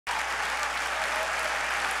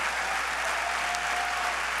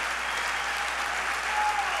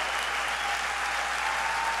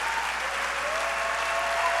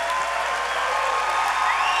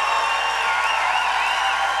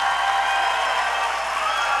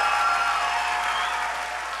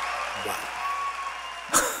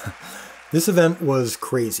This event was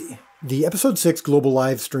crazy. The episode 6 global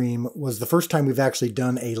live stream was the first time we've actually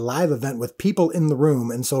done a live event with people in the room,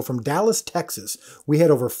 and so from Dallas, Texas, we had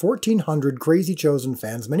over 1,400 crazy Chosen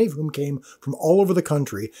fans, many of whom came from all over the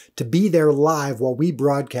country, to be there live while we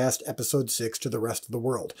broadcast episode 6 to the rest of the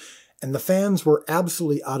world. And the fans were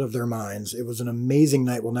absolutely out of their minds. It was an amazing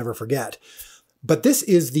night we'll never forget. But this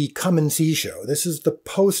is the Come and See show. This is the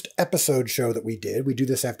post-episode show that we did. We do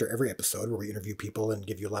this after every episode where we interview people and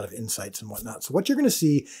give you a lot of insights and whatnot. So what you're going to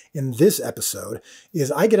see in this episode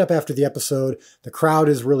is I get up after the episode. The crowd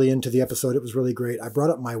is really into the episode. It was really great. I brought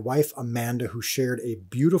up my wife, Amanda, who shared a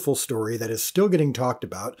beautiful story that is still getting talked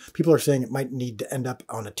about. People are saying it might need to end up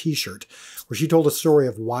on a t-shirt, where she told a story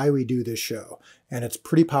of why we do this show. And it's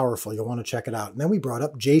pretty powerful. You'll want to check it out. And then we brought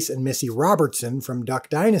up Jase and Missy Robertson from Duck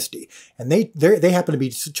Dynasty. And they happen to be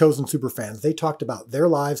Chosen super fans. They talked about their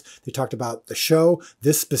lives. They talked about the show,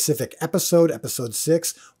 this specific episode, episode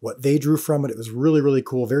 6, what they drew from it. It was really, really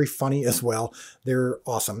cool. Very funny as well. They're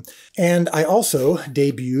awesome. And I also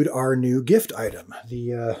debuted our new gift item,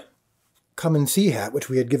 the Come and See hat, which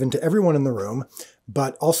we had given to everyone in the room,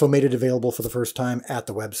 but also made it available for the first time at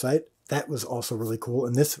the website. That was also really cool.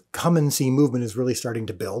 And this Come and See movement is really starting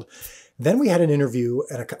to build. Then we had an interview,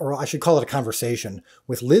 or I should call it a conversation,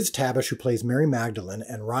 with Liz Tabish, who plays Mary Magdalene,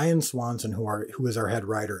 and Ryan Swanson, who is our head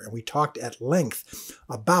writer. And we talked at length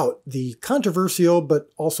about the controversial, but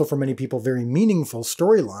also for many people very meaningful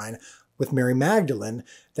storyline with Mary Magdalene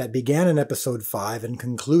that began in episode 5 and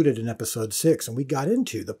concluded in episode 6. And we got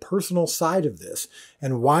into the personal side of this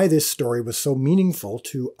and why this story was so meaningful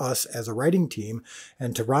to us as a writing team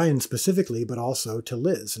and to Ryan specifically, but also to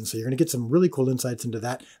Liz. And so you're going to get some really cool insights into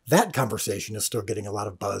that. That conversation is still getting a lot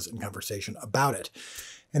of buzz and conversation about it.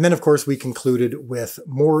 And then, of course, we concluded with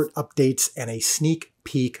more updates and a sneak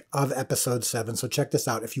peek of episode 7. So check this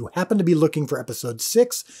out. If you happen to be looking for episode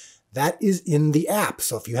 6, that is in the app.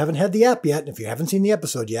 So if you haven't had the app yet, and if you haven't seen the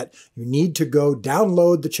episode yet, you need to go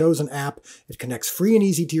download the Chosen app. It connects free and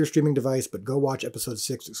easy to your streaming device, but go watch episode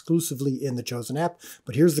 6 exclusively in the Chosen app.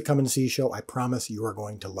 But here's the Come and See show. I promise you are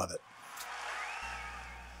going to love it.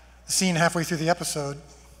 The scene halfway through the episode.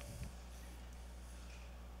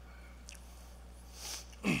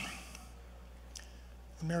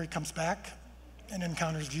 Mary comes back and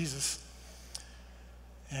encounters Jesus.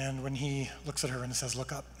 And when he looks at her and says,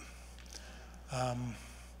 "Look up," I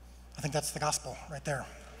think that's the gospel right there.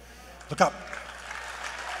 Look up.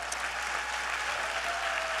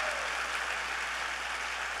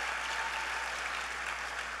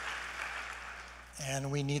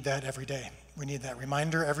 And we need that every day. We need that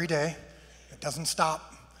reminder every day. It doesn't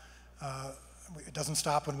stop. It doesn't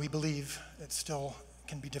stop when we believe. It still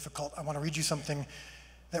can be difficult. I want to read you something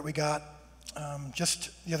that we got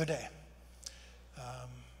just the other day.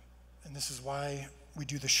 And this is why we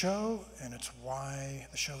do the show, and it's why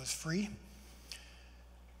the show is free. It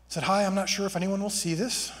said, "Hi, I'm not sure if anyone will see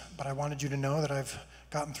this, but I wanted you to know that I've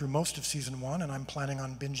gotten through most of season 1, and I'm planning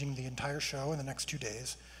on binging the entire show in the next 2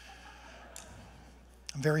 days.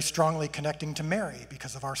 I'm very strongly connecting to Mary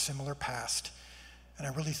because of our similar past, and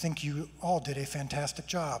I really think you all did a fantastic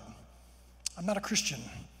job. I'm not a Christian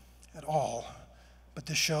at all, but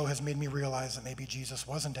this show has made me realize that maybe Jesus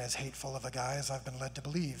wasn't as hateful of a guy as I've been led to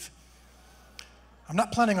believe. I'm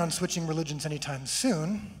not planning on switching religions anytime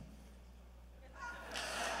soon."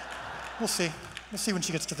 We'll see. We'll see when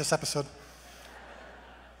she gets to this episode.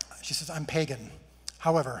 She says, "I'm pagan.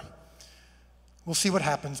 However, we'll see what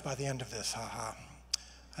happens by the end of this. Haha.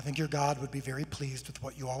 I think your God would be very pleased with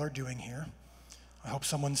what you all are doing here. I hope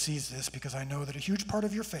someone sees this because I know that a huge part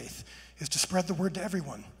of your faith is to spread the word to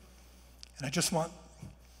everyone. And I just want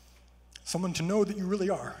someone to know that you really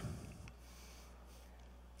are.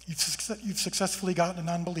 You've successfully gotten a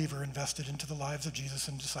non-believer invested into the lives of Jesus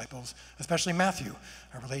and disciples, especially Matthew.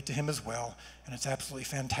 I relate to him as well, and it's absolutely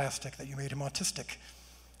fantastic that you made him autistic.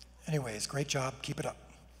 Anyways, great job. Keep it up."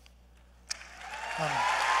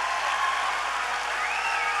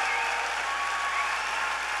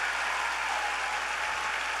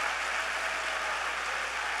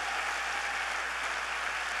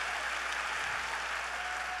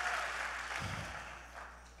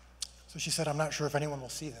 So she said, "I'm not sure if anyone will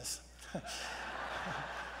see this."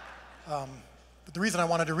 But the reason I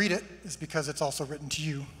wanted to read it is because it's also written to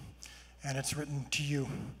you, and it's written to you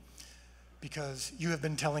because you have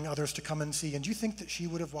been telling others to come and see. And do you think that she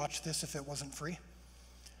would have watched this if it wasn't free?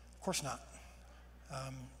 Of course not.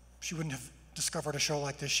 She wouldn't have discovered a show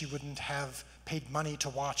like this. She wouldn't have paid money to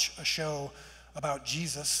watch a show about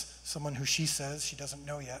Jesus, someone who she says she doesn't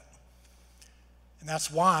know yet. And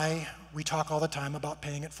that's why we talk all the time about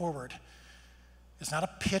paying it forward. It's not a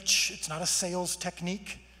pitch, it's not a sales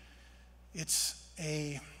technique. It's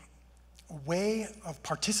a way of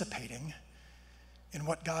participating in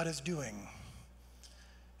what God is doing.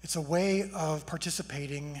 It's a way of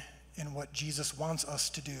participating in what Jesus wants us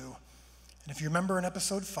to do. And if you remember in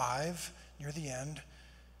episode 5, near the end,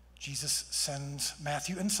 Jesus sends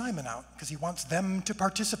Matthew and Simon out because he wants them to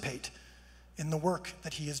participate in the work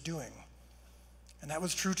that he is doing. And that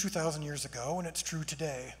was true 2,000 years ago, and it's true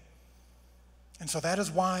today. And so that is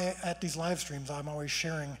why at these live streams I'm always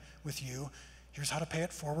sharing with you, here's how to pay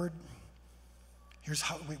it forward. Here's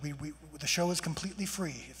how the show is completely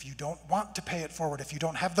free. If you don't want to pay it forward, if you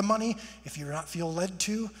don't have the money, if you do not feel led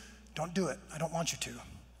to, don't do it. I don't want you to.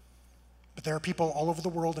 But there are people all over the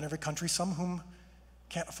world in every country, some whom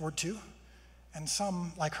can't afford to, and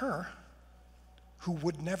some, like her, who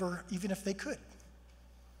would never, even if they could.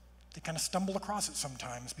 They kind of stumble across it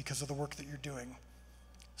sometimes because of the work that you're doing.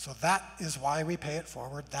 So that is why we pay it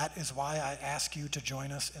forward. That is why I ask you to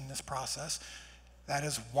join us in this process. That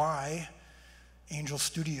is why Angel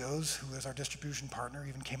Studios, who is our distribution partner,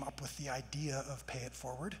 even came up with the idea of pay it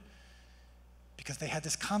forward, because they had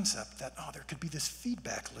this concept that, there could be this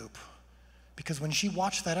feedback loop. Because when she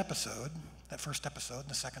watched that episode, that first episode and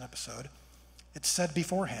the second episode, it said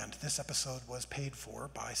beforehand, this episode was paid for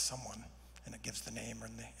by someone, and it gives the name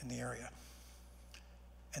in the area.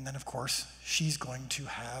 And then, of course, she's going to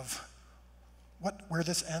have, where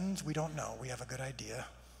this ends, we don't know. We have a good idea,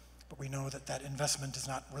 but we know that that investment is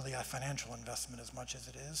not really a financial investment as much as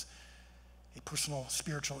it is a personal,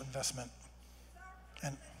 spiritual investment.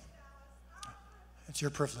 And it's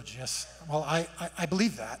your privilege, yes. Well, I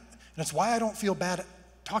believe that. And it's why I don't feel bad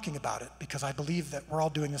talking about it, because I believe that we're all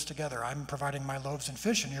doing this together. I'm providing my loaves and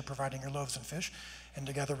fish, and you're providing your loaves and fish, and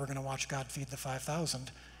together we're going to watch God feed the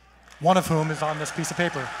 5,000, one of whom is on this piece of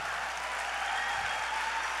paper.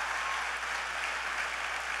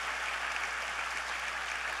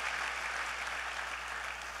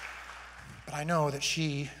 But I know that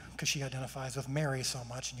she, because she identifies with Mary so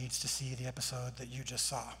much, needs to see the episode that you just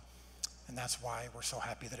saw. And that's why we're so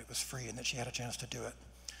happy that it was free and that she had a chance to do it.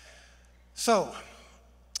 So,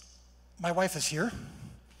 my wife is here.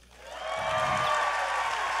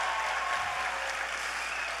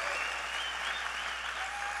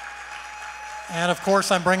 And of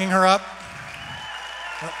course, I'm bringing her up.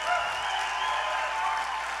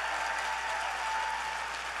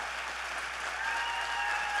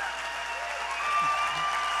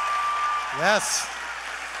 Yes,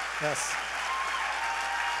 yes.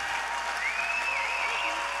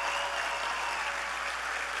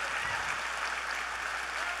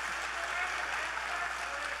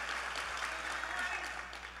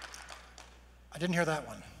 I didn't hear that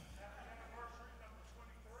one.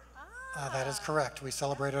 That is correct. We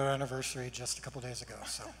celebrated our anniversary just a couple days ago,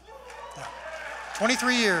 so yeah.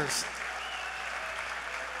 23 years.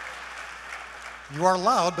 You are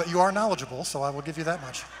loud, but you are knowledgeable, so I will give you that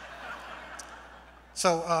much.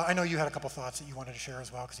 So I know you had a couple thoughts that you wanted to share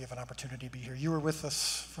as well, because you have an opportunity to be here. You were with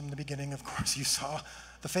us from the beginning. Of course, you saw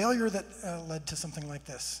the failure that led to something like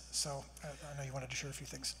this. So I know you wanted to share a few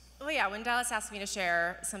things. Well, yeah, when Dallas asked me to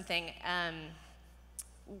share something,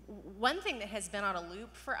 one thing that has been on a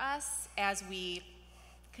loop for us as we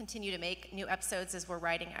continue to make new episodes as we're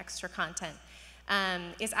writing extra content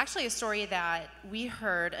is actually a story that we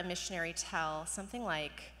heard a missionary tell something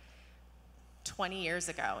like 20 years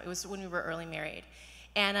ago. It was when we were early married.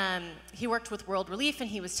 And he worked with World Relief, and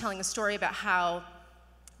he was telling a story about how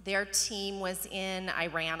their team was in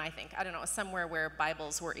Iran, I think. I don't know, somewhere where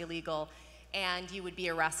Bibles were illegal, and you would be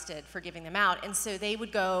arrested for giving them out. And so they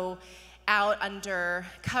would go out under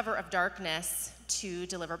cover of darkness to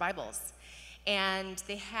deliver Bibles. And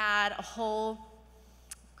they had a whole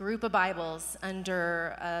group of Bibles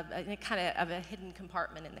under a kind of a hidden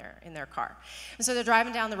compartment in their car. And so they're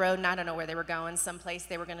driving down the road, and I don't know where they were going, someplace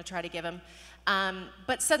they were going to try to give them.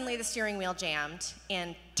 But suddenly the steering wheel jammed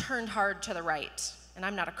and turned hard to the right. And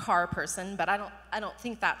I'm not a car person, but I don't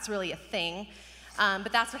think that's really a thing.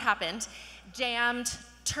 But that's what happened. Jammed,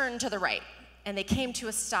 turned to the right. And they came to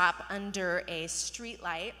a stop under a street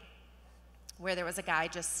light where there was a guy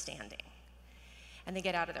just standing. And they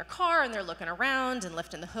get out of their car, and they're looking around and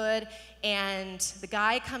lifting the hood, and the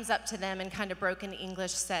guy comes up to them and kind of broken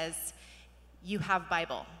English says, "You have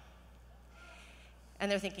Bible."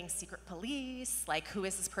 And they're thinking, secret police, like, who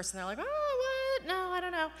is this person? They're like, oh, what? No, I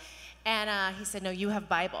don't know. And he said, "No, you have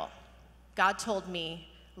Bible. God told me,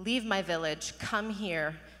 leave my village, come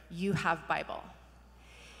here, you have Bible."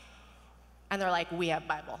 And they're like, "We have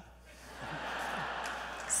Bible."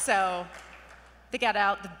 So they got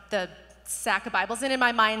out the sack of Bibles, and in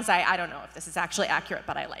my mind's eye, I don't know if this is actually accurate,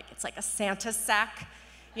 but it's like a Santa sack,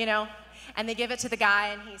 you know? And they give it to the guy,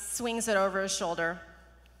 and he swings it over his shoulder,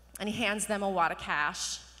 and he hands them a wad of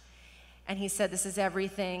cash. And he said, "This is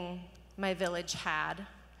everything my village had."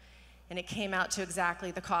 And it came out to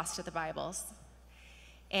exactly the cost of the Bibles.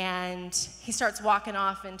 And he starts walking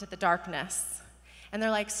off into the darkness. And they're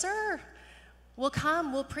like, "Sir, we'll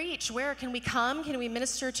come, we'll preach. Where can we come? Can we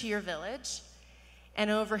minister to your village?" And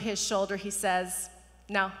over his shoulder he says,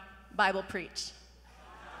 "No, Bible preach."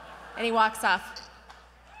 And he walks off.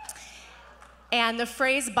 And the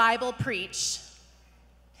phrase Bible preach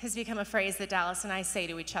has become a phrase that Dallas and I say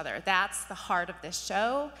to each other. That's the heart of this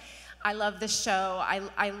show. I love this show.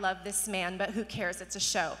 I love this man, but who cares? It's a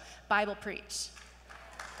show. Bible preach.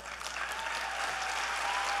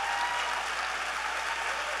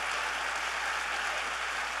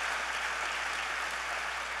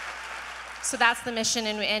 So that's the mission,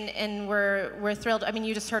 and we're thrilled. I mean,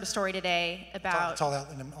 you just heard a story today about.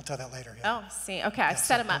 I'll tell that later. Yeah. Oh, see, okay, I've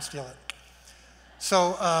set him up. Don't steal it.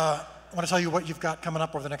 So I want to tell you what you've got coming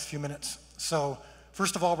up over the next few minutes. So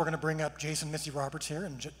first of all, we're going to bring up Jase and Missy Robertson here,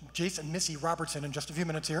 and Jase and Missy Robertson in just a few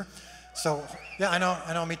minutes here. So yeah, I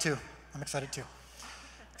know, me too. I'm excited too.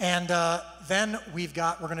 And then we're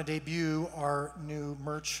going to debut our new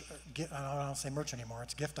merch. I don't say merch anymore.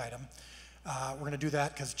 It's a gift item. We're going to do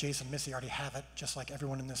that because Jase and Missy already have it, just like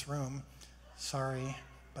everyone in this room. Sorry,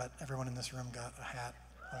 but everyone in this room got a hat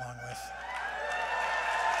along with.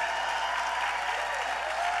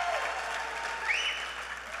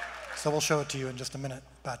 So we'll show it to you in just a minute,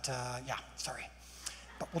 but yeah, sorry.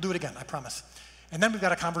 But we'll do it again, I promise. And then we've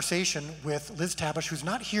got a conversation with Liz Tabish, who's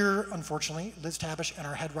not here, unfortunately. Liz Tabish and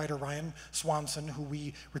our head writer, Ryan Swanson, who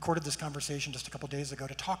we recorded this conversation just a couple days ago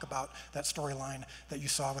to talk about that storyline that you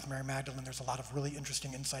saw with Mary Magdalene. There's a lot of really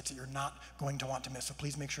interesting insights that you're not going to want to miss, so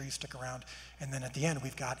please make sure you stick around. And then at the end,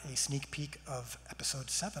 we've got a sneak peek of episode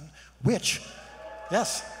 7, which,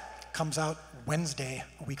 yes, comes out Wednesday,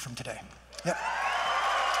 a week from today. Yep.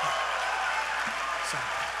 So.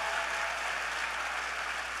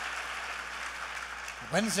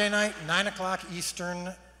 Wednesday night, 9 o'clock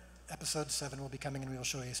Eastern, episode 7 will be coming, and we will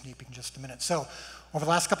show you a sneak peek in just a minute. So, over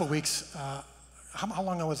the last couple of weeks, how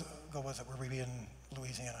long ago was it were we in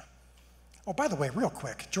Louisiana? Oh, by the way, real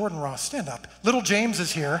quick, Jordan Ross, stand up. Little James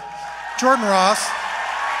is here. Jordan Ross.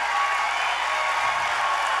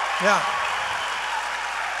 Yeah.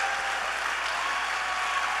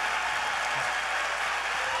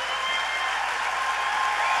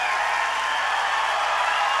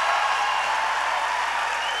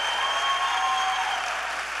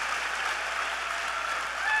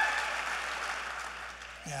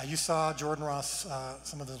 You saw Jordan Ross,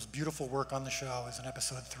 some of those beautiful work on the show is in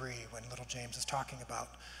episode 3 when little James is talking about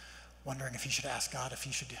wondering if he should ask God, if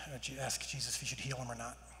he should ask Jesus if he should heal him or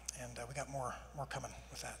not. And we got more coming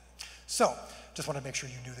with that. So just wanted to make sure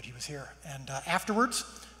you knew that he was here. And afterwards,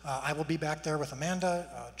 I will be back there with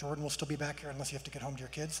Amanda. Jordan will still be back here unless you have to get home to your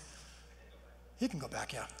kids. He can go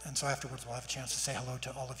back, yeah. And so afterwards, we'll have a chance to say hello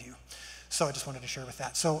to all of you. So I just wanted to share with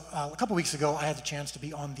that. So a couple weeks ago, I had the chance to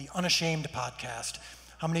be on the Unashamed podcast.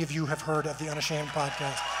 How many of you have heard of the Unashamed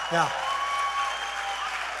podcast? Yeah.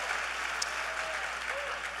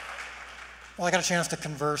 Well, I got a chance to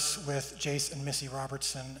converse with Jase and Missy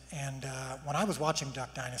Robertson, and when I was watching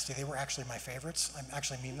Duck Dynasty, they were actually my favorites. I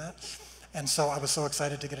actually mean that. And so I was so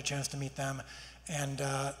excited to get a chance to meet them. And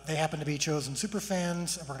they happen to be chosen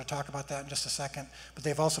superfans, and we're going to talk about that in just a second. But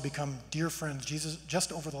they've also become dear friends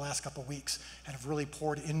just over the last couple of weeks, and have really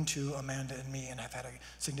poured into Amanda and me and have had a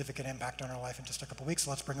significant impact on our life in just a couple of weeks. So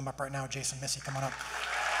let's bring them up right now. Jase and Missy, come on up.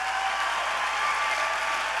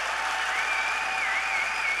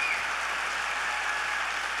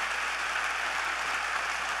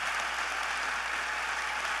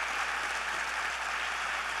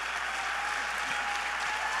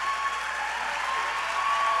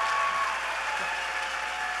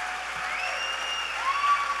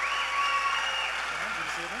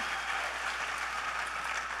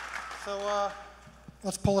 So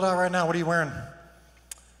let's pull it out right now. What are you wearing?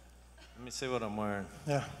 Let me see what I'm wearing.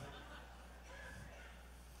 Yeah.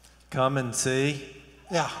 Come and see.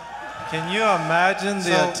 Yeah. Can you imagine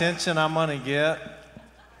the attention I'm going to get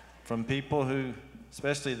from people who,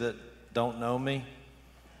 especially that don't know me,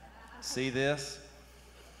 see this?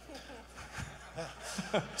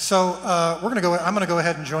 So I'm going to go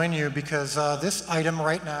ahead and join you because this item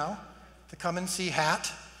right now, the Come and See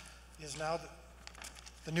hat, is now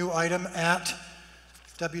the new item at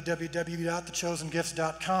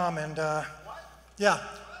www.thechosengifts.com. And yeah.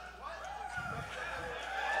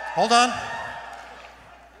 Hold on.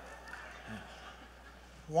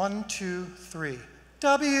 1, 2, 3.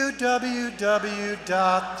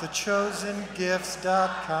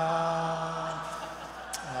 www.thechosengifts.com.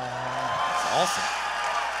 Awesome.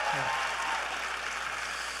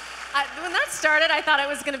 When that started, I thought it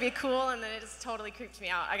was going to be cool, and then it just totally creeped me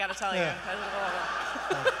out. I got to tell you.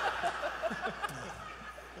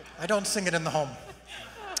 I don't sing it in the home.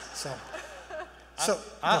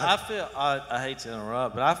 I hate to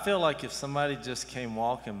interrupt, but I feel like if somebody just came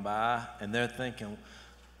walking by and they're thinking,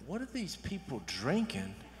 what are these people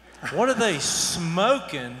drinking? What are they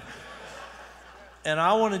smoking? And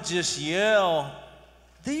I want to just yell,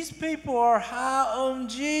 these people are high on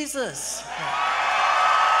Jesus.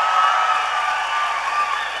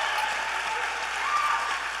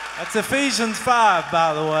 That's Ephesians 5,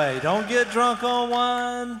 by the way. Don't get drunk on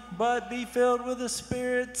wine, but be filled with the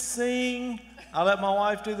Spirit. Sing. I let my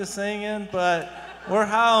wife do the singing, but we're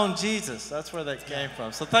high on Jesus. That's where that came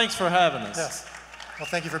from. So thanks for having us. Yes. Well,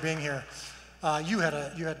 thank you for being here. You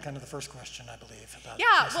had kind of the first question, I believe. About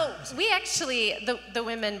well, we actually, the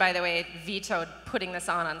women, by the way, vetoed putting this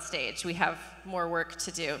on stage. We have more work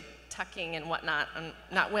to do, tucking and whatnot. I'm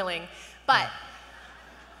not willing. But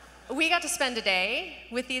we got to spend a day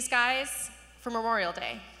with these guys for Memorial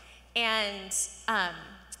Day. And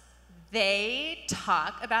they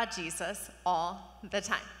talk about Jesus all the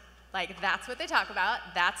time. Like, that's what they talk about.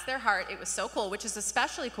 That's their heart. It was so cool, which is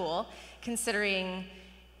especially cool considering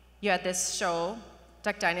you had this show,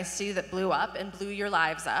 Duck Dynasty, that blew up and blew your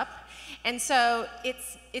lives up. And so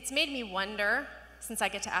it's made me wonder, since I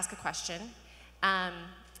get to ask a question,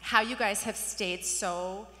 how you guys have stayed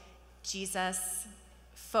so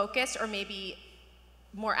Jesus-focused, or maybe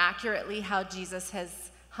more accurately, how Jesus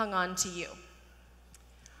has hung on to you.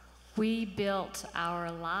 We built our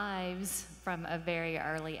lives from a very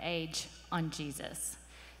early age on Jesus.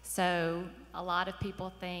 So a lot of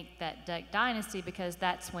people think that Duck Dynasty, because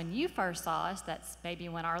that's when you first saw us, that's maybe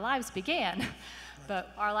when our lives began.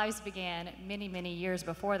 But our lives began many, many years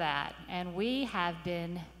before that. And we have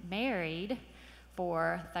been married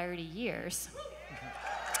for 30 years.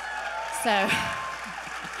 So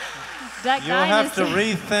Duck You'll have Dynasty. to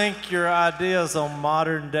rethink your ideas on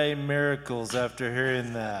modern day miracles after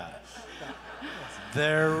hearing that.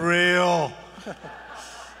 They're real.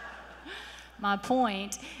 My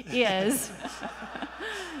point is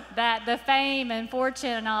that the fame and fortune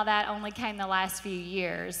and all that only came the last few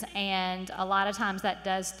years. And a lot of times that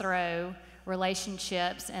does throw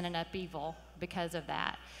relationships in an upheaval because of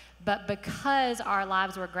that. But because our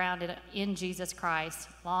lives were grounded in Jesus Christ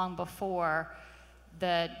long before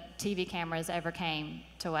the TV cameras ever came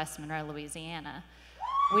to West Monroe, Louisiana,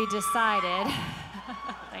 we decided,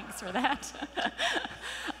 thanks for that.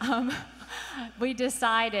 We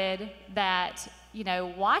decided that,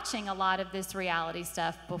 watching a lot of this reality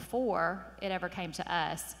stuff before it ever came to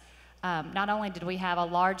us, not only did we have a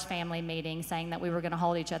large family meeting saying that we were going to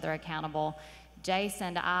hold each other accountable, Jase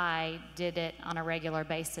and I did it on a regular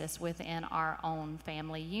basis within our own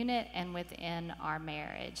family unit and within our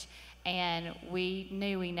marriage. And we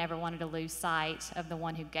knew we never wanted to lose sight of the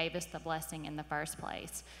one who gave us the blessing in the first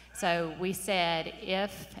place. So we said,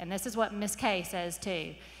 and this is what Miss Kay says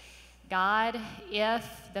too, God, if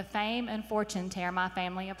the fame and fortune tear my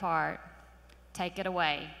family apart, take it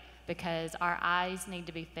away, because our eyes need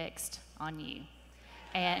to be fixed on you.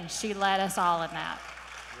 And she led us all in that.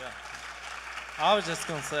 Yeah. I was just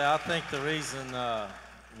going to say, I think the reason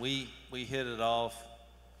we hit it off,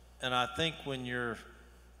 and I think when you're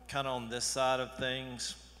kind of on this side of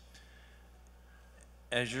things,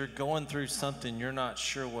 as you're going through something, you're not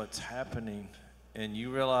sure what's happening, and you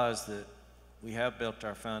realize that we have built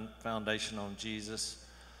our foundation on Jesus,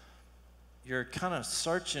 you're kind of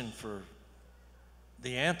searching for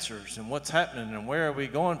the answers and what's happening and where are we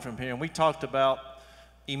going from here. And we talked about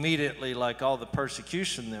immediately like all the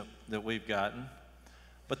persecution that we've gotten.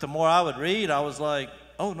 But the more I would read, I was like,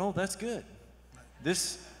 oh no, that's good.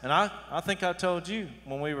 And I think I told you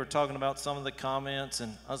when we were talking about some of the comments,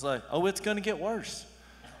 and I was like, oh, it's going to get worse.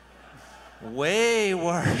 Way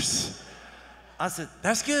worse. I said,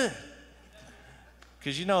 that's good.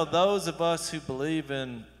 Because, those of us who believe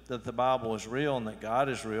that the Bible is real and that God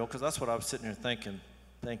is real, because that's what I was sitting here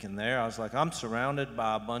thinking there. I was like, I'm surrounded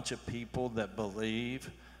by a bunch of people that believe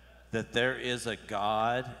that there is a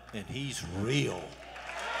God and He's real.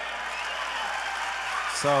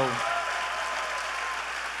 So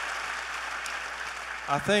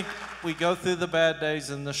I think we go through the bad days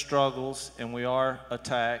and the struggles, and we are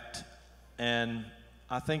attacked. And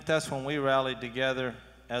I think that's when we rallied together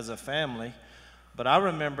as a family. But I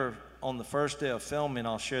remember on the first day of filming,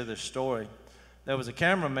 I'll share this story, there was a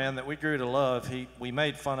cameraman that we grew to love. We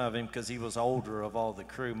made fun of him because he was older of all the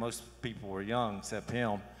crew. Most people were young except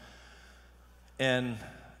him. And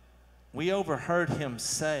we overheard him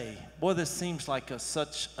say, boy, this seems like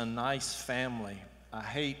such a nice family. I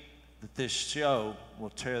hate that this show will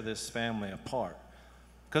tear this family apart.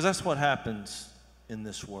 Because that's what happens in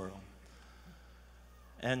this world.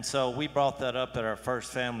 And so we brought that up at our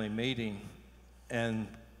first family meeting, and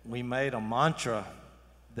we made a mantra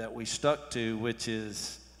that we stuck to, which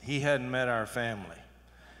is, he hadn't met our family.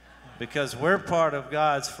 Because we're part of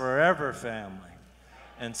God's forever family.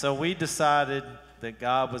 And so we decided that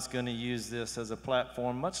God was going to use this as a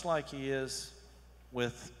platform, much like he is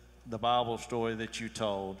with the Bible story that you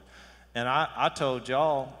told. And I told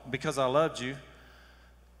y'all, because I loved you,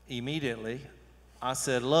 immediately, I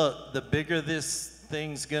said, look, the bigger this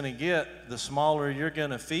thing's going to get, the smaller you're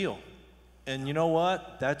going to feel. And you know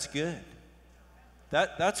what? That's good.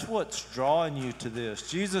 That's what's drawing you to this.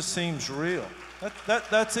 Jesus seems real.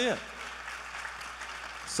 That's it.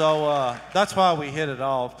 So that's why we hit it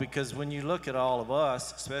off, because when you look at all of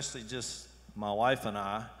us, especially just my wife and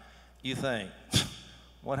I, you think,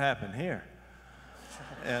 what happened here?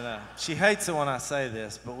 And she hates it when I say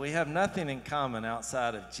this, but we have nothing in common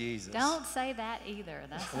outside of Jesus. Don't say that either.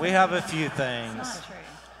 We have a few things. That's not true.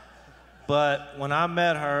 But when I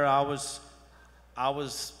met her, I was,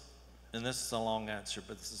 and this is a long answer,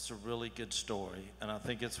 but this is a really good story, and I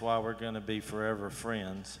think it's why we're going to be forever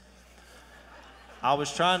friends. I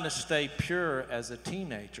was trying to stay pure as a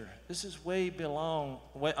teenager. This is way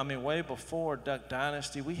before Duck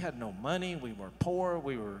Dynasty. We had no money. We were poor.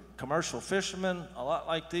 We were commercial fishermen, a lot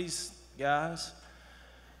like these guys.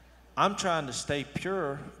 I'm trying to stay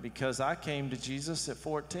pure because I came to Jesus at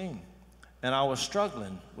 14, and I was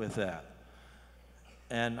struggling with that.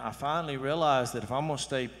 And I finally realized that if I'm going to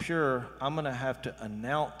stay pure, I'm going to have to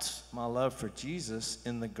announce my love for Jesus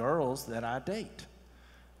in the girls that I date.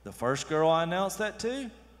 The first girl I announced that to,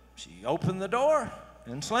 she opened the door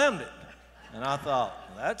and slammed it. And I thought,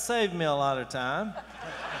 well, that saved me a lot of time.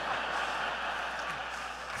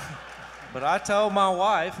 But I told my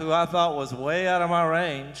wife, who I thought was way out of my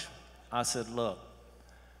range, I said, look,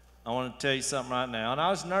 I want to tell you something right now. And I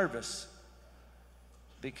was nervous.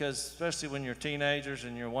 Because especially when you're teenagers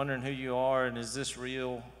and you're wondering who you are and is this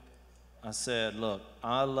real, I said, look,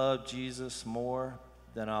 I love Jesus more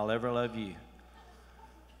than I'll ever love you.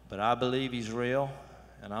 But I believe he's real,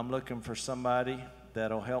 and I'm looking for somebody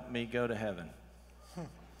that'll help me go to heaven.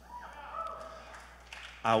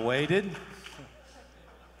 I waited,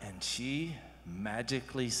 and she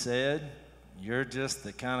magically said, you're just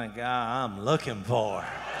the kind of guy I'm looking for.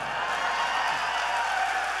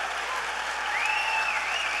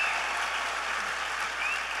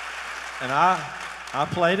 And I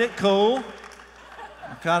played it cool,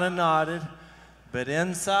 I kind of nodded, but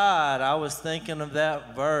inside I was thinking of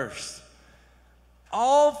that verse.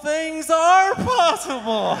 All things are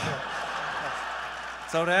possible.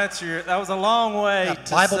 So to answer that was a long way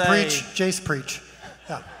to Bible say. preach, Jase preach.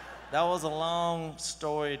 Yeah. That was a long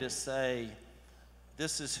story to say,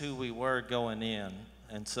 this is who we were going in.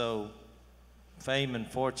 And so fame and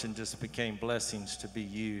fortune just became blessings to be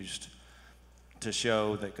used to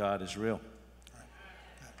show that God is real.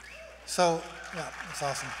 So, yeah, that's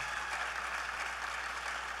awesome.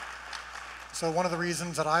 So one of the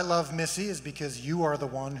reasons that I love Missy is because you are the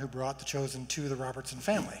one who brought The Chosen to the Robertson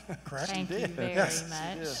family, correct? Thank you very Yes.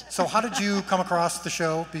 much. So how did you come across the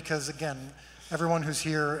show? Because again, everyone who's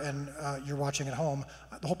here and you're watching at home,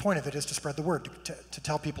 the whole point of it is to spread the word, to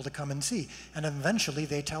tell people to come and see. And eventually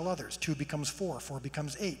they tell others. 2 becomes 4, 4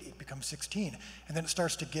 becomes 8, 8 becomes 16. And then it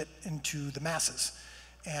starts to get into the masses.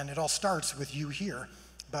 And it all starts with you here,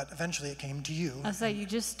 but eventually it came to you. So you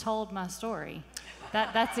just told my story.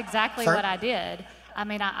 That's exactly Sorry? what I did. I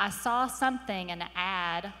mean, I saw something, an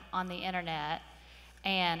ad on the internet,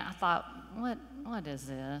 and I thought, what is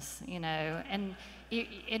this, you know? And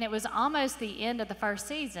it was almost the end of the first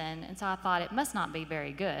season, and so I thought it must not be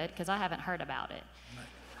very good because I haven't heard about it.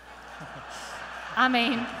 I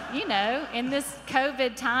mean, you know, in this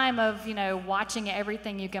COVID time of, you know, watching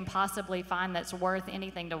everything you can possibly find that's worth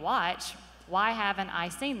anything to watch, why haven't I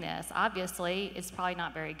seen this? Obviously, it's probably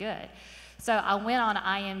not very good. So I went on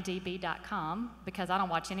imdb.com because I don't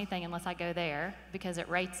watch anything unless I go there because it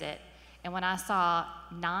rates it. And when I saw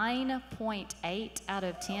 9.8 out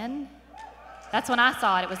of 10, that's when I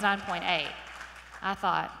saw it. It was 9.8. I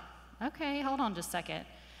thought, okay, hold on just a second.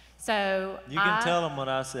 So You can tell them what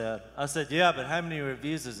I said. I said, yeah, but how many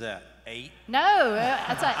reviews is that? 8? No, it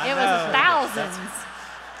was thousands.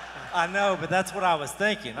 I know, but that's what I was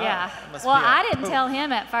thinking. Yeah. Well, I didn't tell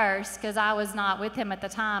him at first because I was not with him at the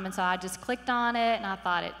time, and so I just clicked on it, and I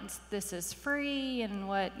thought this is free, and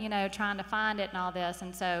what, you know, trying to find it and all this.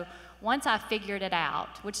 And so once I figured it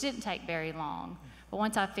out, which didn't take very long, but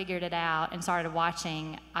once I figured it out and started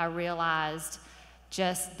watching, I realized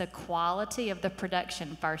just the quality of the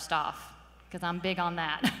production first off, because I'm big on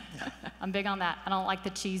that. I'm big on that. I don't like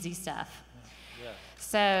the cheesy stuff.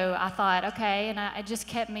 So I thought, okay, and it just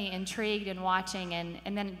kept me intrigued and watching,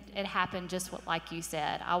 and then it happened just like you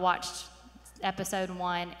said. I watched episode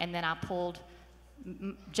 1, and then I pulled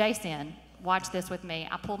Jase in, watch this with me.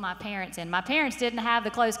 I pulled my parents in. My parents didn't have the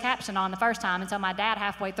closed caption on the first time, and so my dad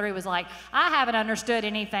halfway through was like, I haven't understood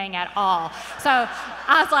anything at all. So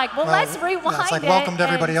I was like, well, let's rewind it. It's like welcome to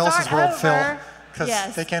everybody else's world, Phil, because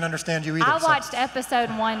yes. they can't understand you either. I watched episode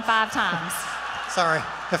 1 5 times. Sorry.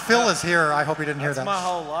 If Phil is here, I hope he didn't hear that. That's my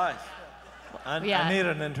whole life. I need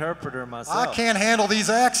an interpreter myself. I can't handle these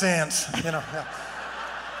accents, you know. Yeah.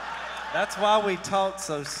 That's why we talk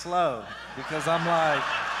so slow, because I'm like,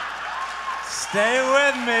 stay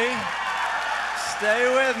with me. Stay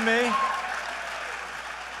with me.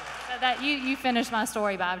 So that you finished my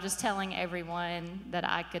story by just telling everyone that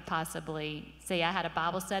I could possibly see. I had a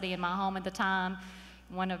Bible study in my home at the time.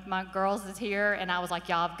 One of my girls is here, and I was like,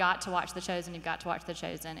 y'all have got to watch The Chosen. You've got to watch The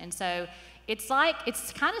Chosen. And so it's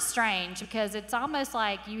kind of strange because it's almost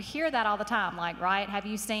like you hear that all the time, like, right? Have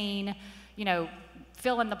you seen, you know,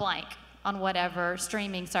 fill in the blank on whatever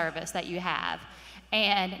streaming service that you have?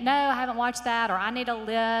 And no, I haven't watched that, or I need a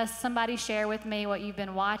list. Somebody share with me what you've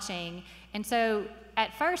been watching. And so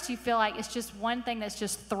at first you feel like it's just one thing that's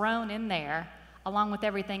just thrown in there along with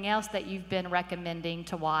everything else that you've been recommending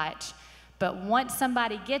to watch. But once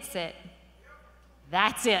somebody gets it,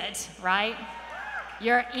 that's it, right?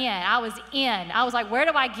 You're in. I was in. I was like, where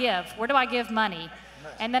do I give? Where do I give money?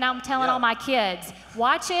 And then I'm telling all my kids,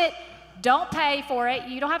 watch it. Don't pay for it.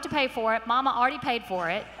 You don't have to pay for it. Mama already paid for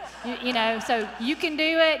it. You know, so you can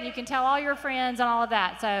do it. You can tell all your friends and all of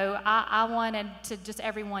that. So I wanted to just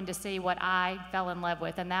everyone to see what I fell in love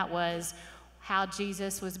with, and that was how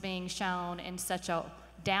Jesus was being shown in such a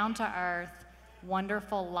down-to-earth,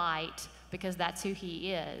 wonderful light, because that's who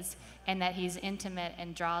he is, and that he's intimate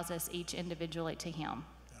and draws us each individually to him.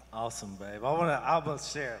 Awesome, babe. I'm gonna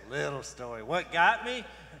share a little story. What got me?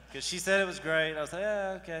 Because she said it was great. I was like,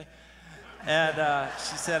 yeah, okay. And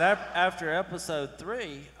she said after episode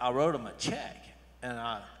 3, I wrote him a check, and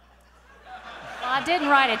Well, I didn't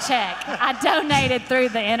write a check. I donated through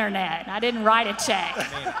the internet. I didn't write a check.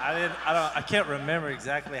 I can't remember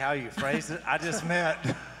exactly how you phrased it. I just meant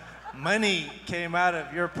money came out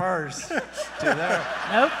of your purse to there.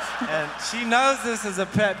 Nope. And she knows this is a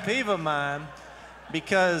pet peeve of mine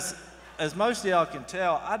because, as most of y'all can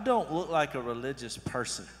tell, I don't look like a religious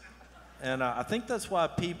person. And I think that's why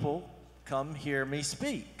people come hear me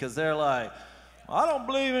speak, because they're like, I don't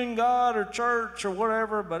believe in God or church or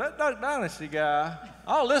whatever, but that Dynasty guy,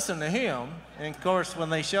 I'll listen to him. And of course, when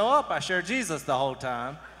they show up, I share Jesus the whole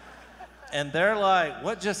time. And they're like,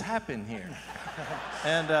 what just happened here?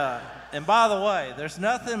 And by the way, there's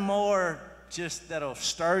nothing more just that'll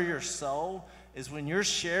stir your soul is when you're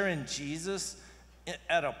sharing Jesus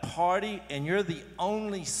at a party and you're the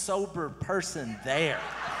only sober person there.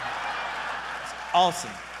 It's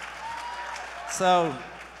awesome. So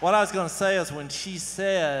what I was going to say is when she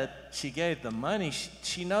said she gave the money,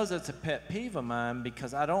 she knows it's a pet peeve of mine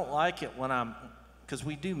because I don't like it when because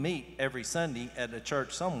we do meet every Sunday at a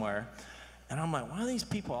church somewhere. And I'm like, why are these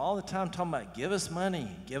people all the time talking about give us money,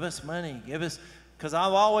 give us money, give us, because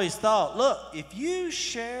I've always thought, look, if you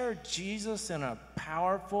share Jesus in a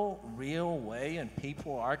powerful, real way and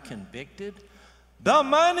people are convicted, the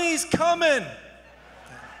money's coming.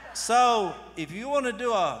 So if you want to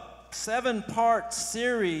do a 7-part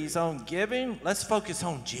series on giving, let's focus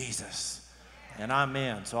on Jesus. And I'm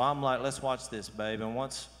in. So I'm like, let's watch this, babe. And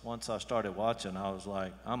once I started watching, I was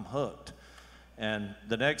like, I'm hooked. And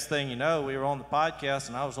the next thing you know, we were on the podcast,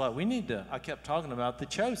 and I was like, I kept talking about The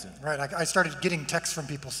Chosen. Right. I started getting texts from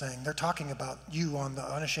people saying, they're talking about you on the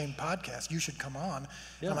Unashamed podcast. You should come on.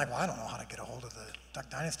 Yeah. And I'm like, well, I don't know how to get a hold of the Duck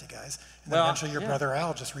Dynasty guys. And then eventually your brother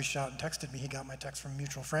Al just reached out and texted me. He got my text from a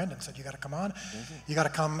mutual friend and said, you got to come on. You got to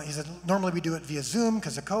come. He said, normally we do it via Zoom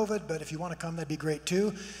because of COVID, but if you want to come, that'd be great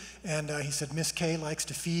too. And he said, Miss K likes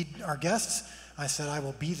to feed our guests. I said I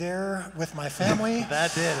will be there with my family.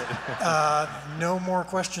 That did it. No more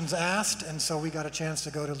questions asked, and so we got a chance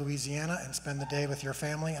to go to Louisiana and spend the day with your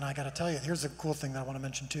family. And I got to tell you, here's a cool thing that I want to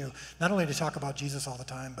mention too. Not only to talk about Jesus all the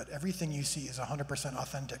time, but everything you see is 100%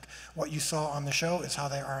 authentic. What you saw on the show is how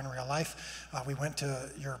they are in real life. We went to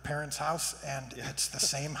your parents' house, and it's the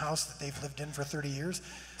same house that they've lived in for 30 years.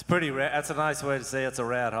 It's pretty that's a nice way to say it's a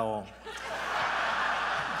rat hole.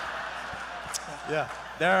 Yeah,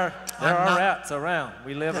 there are rats around.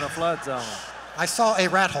 We live in a flood zone. I saw a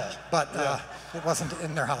rat hole, but it wasn't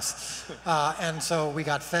in their house. And so we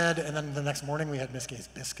got fed, and then the next morning we had Missy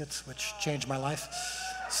biscuits, which changed my life.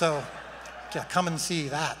 So, yeah, come and see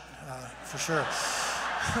that for sure.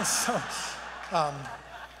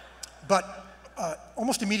 But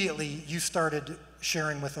almost immediately you started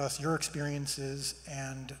sharing with us your experiences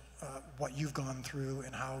and what you've gone through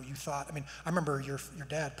and how you thought. I mean, I remember your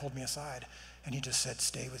dad pulled me aside and he just said,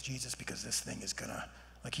 stay with Jesus because this thing is gonna,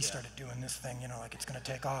 like he started doing this thing, you know, like it's gonna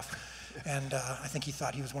take off. And I think he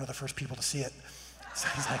thought he was one of the first people to see it. So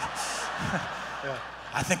he's like,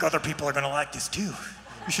 I think other people are gonna like this too.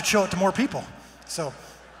 You should show it to more people. So,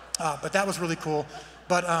 but that was really cool.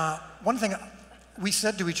 But one thing we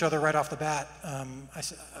said to each other right off the bat,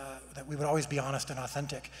 that we would always be honest and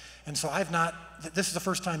authentic. And so this is the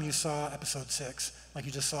first time you saw episode 6, like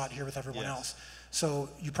you just saw it here with everyone else. So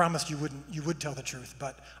you promised you would tell the truth,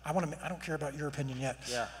 but I don't care about your opinion yet.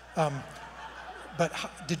 Yeah. But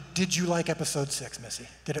did you like episode 6, Missy?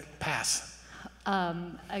 Did it pass?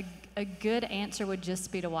 A good answer would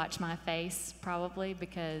just be to watch my face, probably,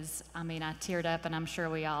 because I mean I teared up, and I'm sure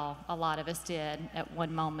a lot of us did at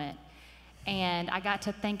one moment. And I got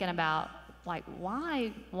to thinking about, like,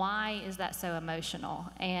 why is that so emotional?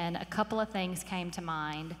 And a couple of things came to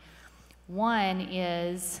mind. One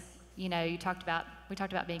is, you know, we talked about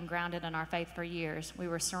being grounded in our faith for years. We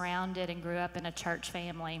were surrounded and grew up in a church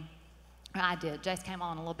family. I did. Jase came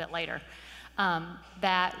on a little bit later.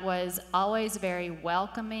 That was always very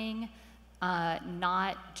welcoming,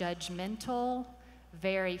 not judgmental,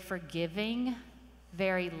 very forgiving,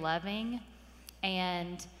 very loving.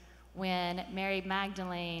 And when Mary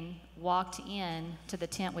Magdalene walked in to the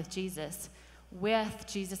tent with Jesus'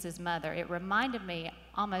 mother, it reminded me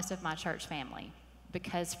almost of my church family.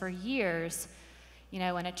 Because for years, you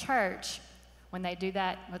know, in a church, when they do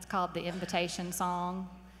that, what's called the invitation song,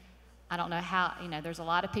 I don't know how, you know, there's a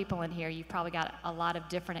lot of people in here. You've probably got a lot of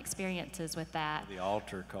different experiences with that. The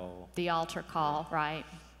altar call. The altar call, right.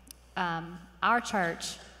 Our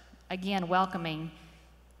church, again, welcoming,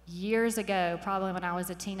 years ago, probably when I was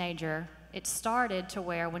a teenager, it started to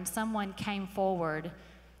where when someone came forward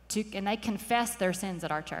and they confess their sins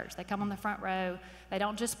at our church, they come on the front row, they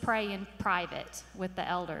don't just pray in private with the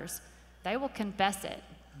elders, they will confess it.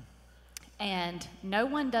 And no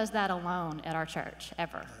one does that alone at our church,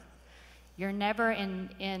 ever. You're never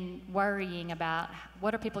in worrying about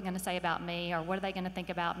what are people going to say about me or what are they going to think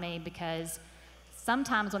about me, because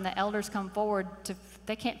sometimes when the elders come forward,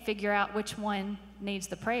 they can't figure out which one needs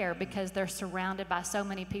the prayer because they're surrounded by so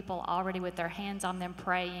many people already with their hands on them,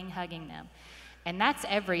 praying, hugging them. And that's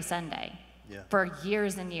every Sunday for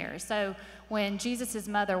years and years. So when Jesus'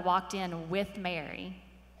 mother walked in with Mary,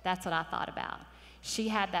 that's what I thought about. She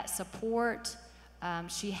had that support.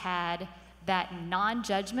 She had that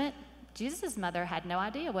non-judgment. Jesus' mother had no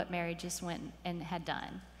idea what Mary just went and had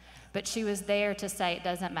done. But she was there to say it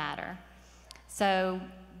doesn't matter. So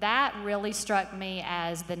that really struck me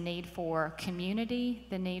as the need for community,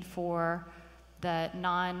 the need for the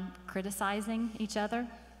non-criticizing each other.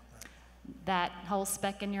 That whole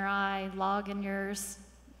speck in your eye, log in yours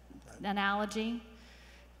analogy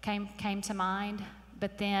came to mind.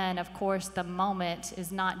 But then, of course, the moment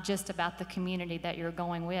is not just about the community that you're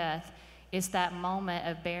going with. It's that moment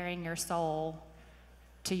of bearing your soul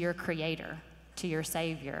to your Creator, to your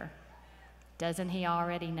Savior. Doesn't He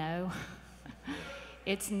already know?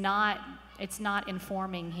 It's not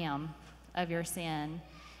informing Him of your sin.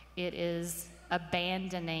 It is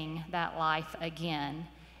abandoning that life again.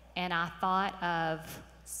 And I thought of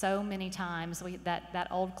so many times that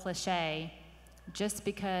old cliche, just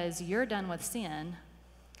because you're done with sin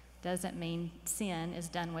doesn't mean sin is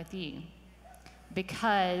done with you.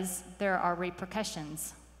 Because there are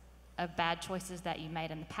repercussions of bad choices that you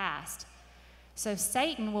made in the past. So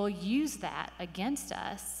Satan will use that against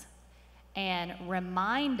us and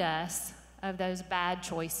remind us of those bad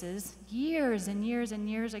choices years and years and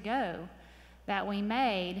years ago that we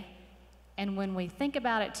made. And when we think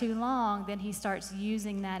about it too long, then he starts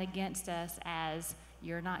using that against us as,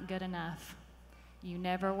 you're not good enough. You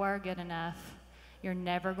never were good enough. You're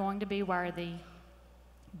never going to be worthy.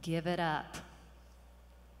 Give it up.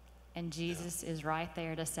 And Jesus is right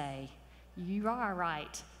there to say, you are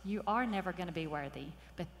right. You are never going to be worthy,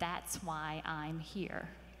 but that's why I'm here.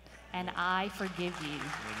 And I forgive you.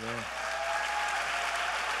 Amen.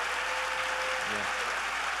 Yeah.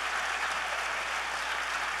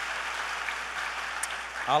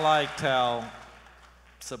 I liked how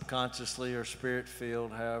subconsciously or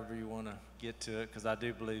spirit-filled, however you want to get to it, because I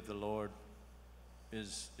do believe the Lord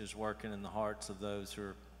is working in the hearts of those who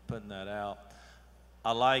are putting that out.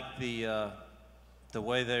 I like the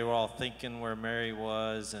way they were all thinking where Mary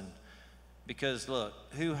was, and because look,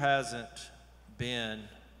 who hasn't been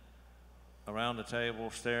around the table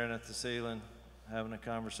staring at the ceiling, having a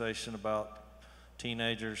conversation about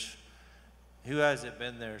teenagers? Who hasn't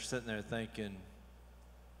been there sitting there thinking,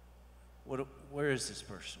 where is this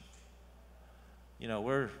person? You know,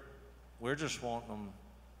 we're just wanting them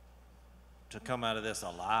to come out of this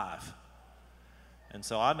alive. And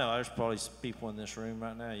so I know there's probably people in this room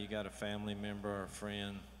right now, you got a family member or a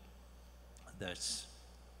friend that's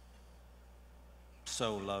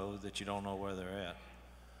so low that you don't know where they're at.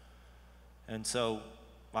 And so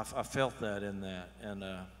I felt that in that.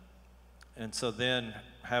 And so then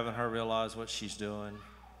having her realize what she's doing,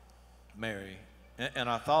 Mary, and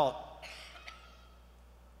I thought,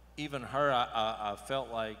 even her, I felt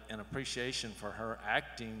like an appreciation for her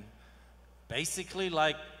acting basically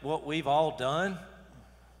like what we've all done,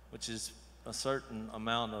 which is a certain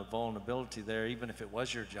amount of vulnerability there, even if it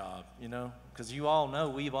was your job, you know? Because you all know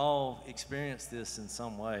we've all experienced this in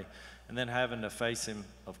some way. And then having to face him,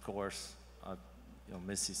 of course,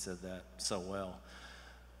 Missy said that so well.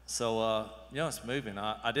 So, it's moving.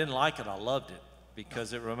 I didn't like it. I loved it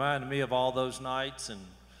because it reminded me of all those nights. And,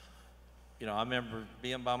 I remember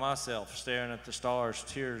being by myself, staring at the stars,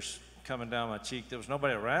 tears coming down my cheek. There was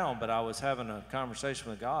nobody around, but I was having a conversation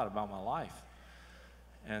with God about my life.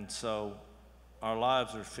 And so our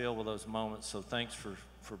lives are filled with those moments. So thanks for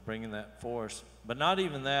bringing that for us. But not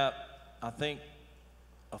even that. I think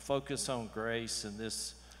a focus on grace and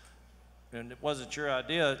this, and it wasn't your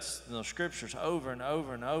idea, it's in the scriptures over and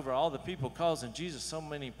over and over. All the people causing Jesus so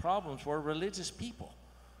many problems were religious people.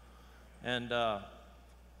 And,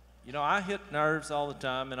 I hit nerves all the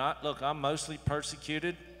time. And I'm mostly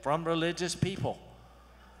persecuted from religious people.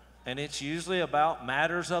 And it's usually about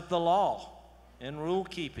matters of the law and rule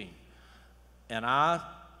keeping. And I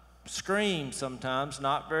scream sometimes,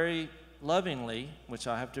 not very lovingly, which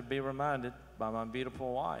I have to be reminded by my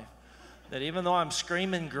beautiful wife, that even though I'm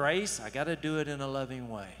screaming grace, I got to do it in a loving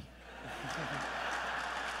way.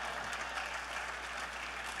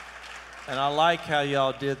 And I like how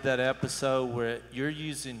y'all did that episode where you're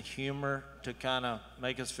using humor to kind of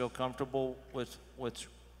make us feel comfortable with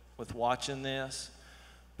watching this.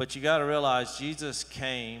 But you got to realize Jesus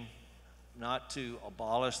came not to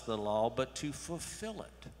abolish the law, but to fulfill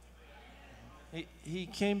it. He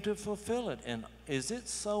came to fulfill it. And is it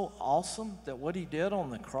so awesome that what he did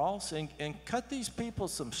on the cross and cut these people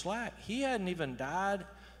some slack? He hadn't even died,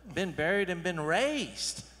 been buried, and been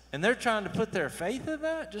raised. And they're trying to put their faith in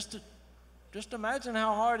that? Just imagine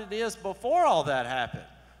how hard it is before all that happened.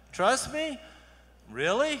 Trust me?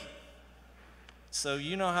 Really? So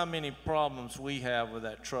you know how many problems we have with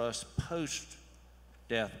that trust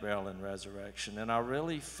post-death, burial, and resurrection. And I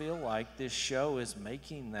really feel like this show is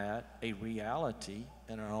making that a reality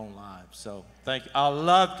in our own lives. So thank you. I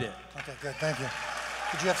loved it. Okay, good. Thank you.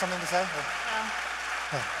 Did you have something to say?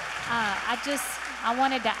 I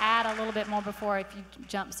wanted to add a little bit more before if you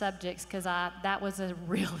jump subjects, because that was a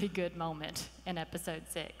really good moment in episode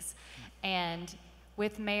 6. And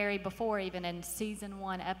with Mary, before even in season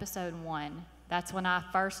 1, episode 1, that's when I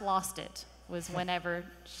first lost it, was whenever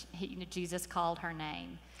Jesus called her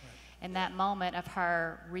name. And that moment of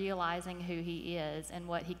her realizing who he is and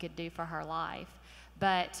what he could do for her life.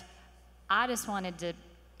 But I just wanted to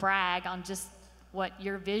brag on just what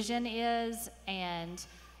your vision is and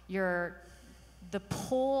the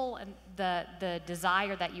pull and the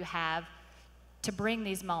desire that you have to bring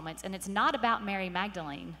these moments. And it's not about Mary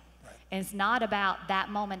Magdalene. Right. And it's not about that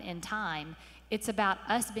moment in time. It's about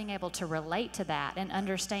us being able to relate to that and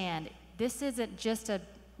understand this isn't just a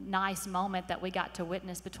nice moment that we got to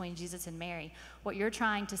witness between Jesus and Mary. What you're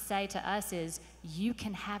trying to say to us is you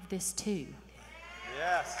can have this too.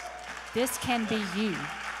 Yes. This can be you.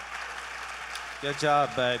 Good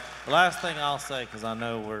job, babe. The last thing I'll say, because I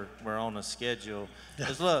know we're on a schedule,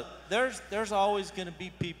 is look, there's always going to be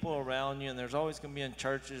people around you, and there's always going to be in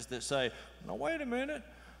churches that say, no, wait a minute,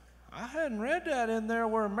 I hadn't read that in there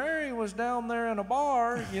where Mary was down there in a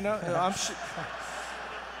bar, I'm sure.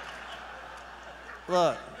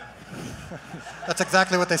 Look. That's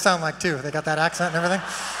exactly what they sound like, too. They got that accent and everything.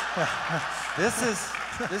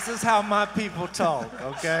 This is how my people talk,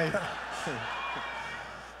 okay?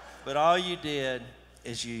 But all you did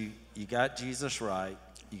is you got Jesus right,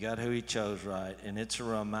 you got who he chose right, and it's a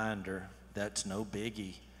reminder that's no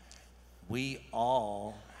biggie. We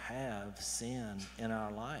all have sin in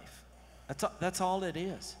our life. That's all it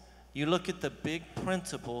is. You look at the big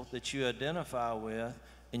principle that you identify with,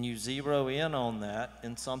 and you zero in on that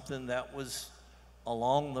in something that was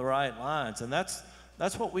along the right lines. And that's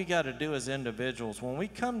what we got to do as individuals. When we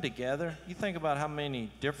come together, you think about how many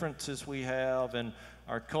differences we have in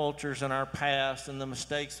our cultures and our past and the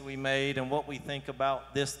mistakes that we made and what we think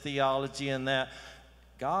about this theology and that.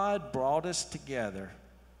 God brought us together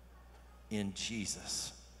in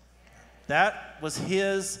Jesus. That was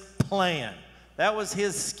his plan. That was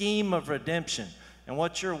his scheme of redemption. And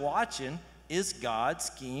what you're watching is God's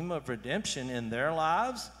scheme of redemption in their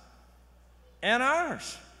lives and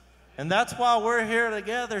ours. And that's why we're here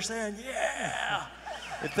together saying, yeah,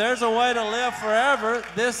 if there's a way to live forever,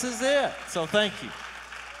 this is it. So thank you.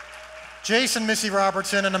 Jase and Missy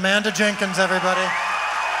Robertson and Amanda Jenkins, everybody.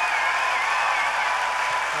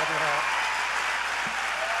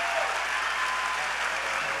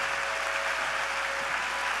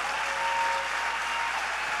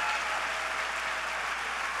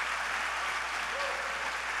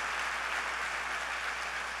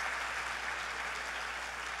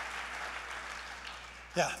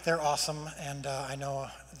 Yeah, they're awesome, and I know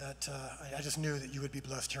that I just knew that you would be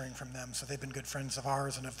blessed hearing from them, so they've been good friends of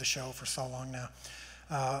ours and of the show for so long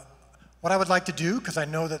now. What I would like to do, because I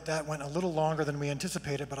know that that went a little longer than we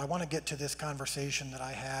anticipated, but I want to get to this conversation that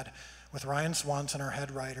I had with Ryan Swanson, our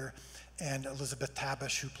head writer, and Liz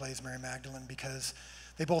Tabish, who plays Mary Magdalene, because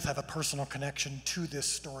they both have a personal connection to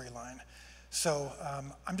this storyline. So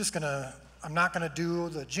I'm not going to do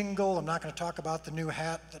the jingle. I'm not going to talk about the new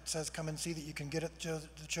hat that says come and see that you can get at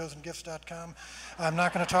thechosengifts.com. I'm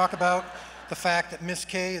not going to talk about the fact that Miss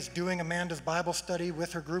Kay is doing Amanda's Bible study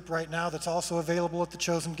with her group right now that's also available at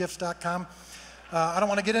thechosengifts.com. I don't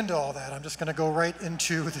want to get into all that. I'm just going to go right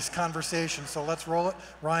into this conversation. So let's roll it.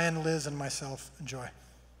 Ryan, Liz, and myself, enjoy.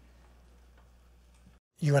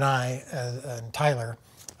 You and I, and Tyler,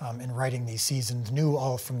 in writing these seasons, knew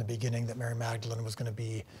all from the beginning that Mary Magdalene was going to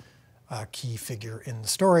be a key figure in the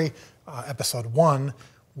story. Episode 1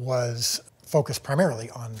 was focused primarily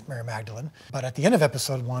on Mary Magdalene, but at the end of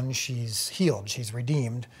episode 1, she's healed, she's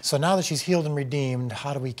redeemed. So now that she's healed and redeemed,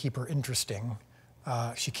 how do we keep her interesting?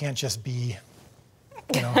 She can't just be,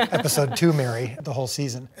 episode 2 Mary the whole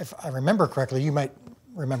season. If I remember correctly, you might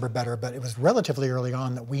remember better, but it was relatively early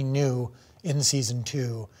on that we knew in season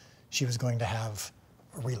 2 she was going to have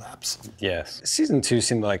a relapse. Yes. Season 2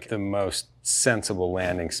 seemed like the most sensible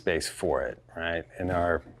landing space for it, right? In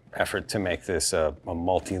our effort to make this a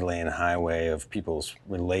multi-lane highway of people's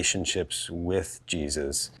relationships with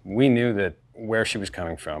Jesus, we knew that where she was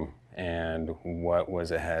coming from and what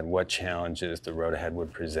was ahead, what challenges the road ahead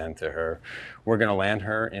would present to her, we're going to land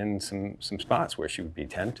her in some spots where she would be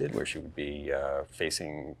tempted, where she would be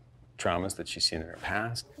facing traumas that she's seen in her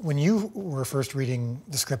past. When you were first reading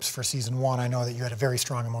the scripts for season 1, I know that you had a very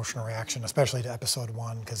strong emotional reaction, especially to episode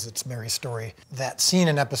 1, because it's Mary's story. That scene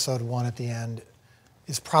in episode 1 at the end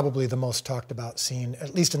is probably the most talked about scene,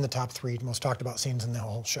 at least in the top 3 most talked about scenes in the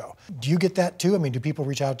whole show. Do you get that too? I mean, do people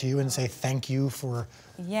reach out to you and say thank you for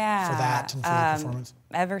that and for the performance?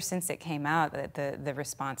 Ever since it came out, the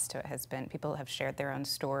response to it has been, people have shared their own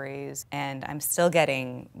stories, and I'm still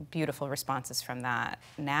getting beautiful responses from that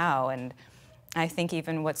now. And I think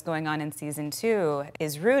even what's going on in season 2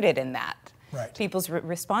 is rooted in that. Right. People's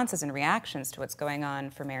responses and reactions to what's going on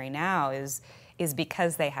for Mary now is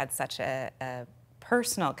because they had such a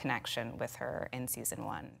personal connection with her in season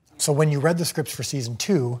 1. So when you read the scripts for season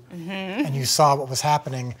 2 and you saw what was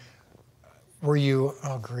happening, were you,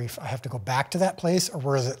 oh grief, I have to go back to that place? Or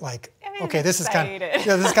was it like, okay, this is kind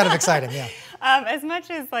of exciting, yeah. As much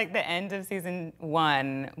as like the end of season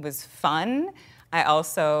 1 was fun, I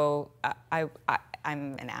also, I'm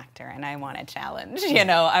an actor and I want a challenge,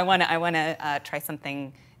 I want to try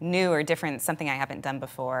something new or different, something I haven't done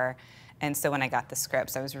before. And so when I got the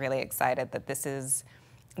scripts, I was really excited that this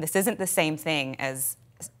isn't the same thing as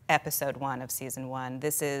episode 1 of season 1.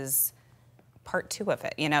 This is part 2 of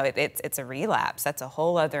it. It's a relapse. That's a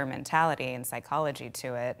whole other mentality and psychology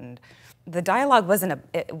to it. And the dialogue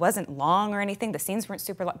wasn't long or anything. The scenes weren't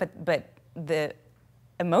super long, but the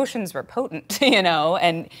emotions were potent,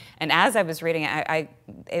 And as I was reading it,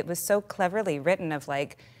 it was so cleverly written of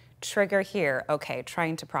like, trigger here, okay,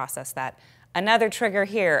 trying to process that. Another trigger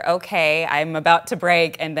here, okay, I'm about to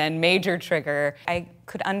break, and then major trigger. I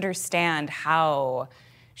could understand how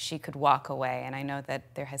she could walk away, and I know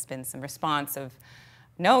that there has been some response of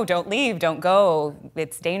no, don't leave, don't go,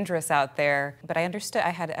 it's dangerous out there. But I understood,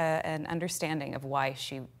 I had an understanding of why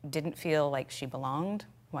she didn't feel like she belonged,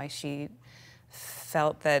 why she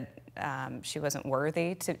felt that she wasn't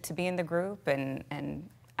worthy to be in the group, and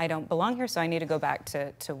I don't belong here, so I need to go back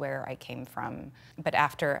to where I came from. But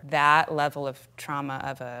after that level of trauma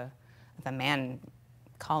of a man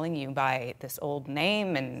calling you by this old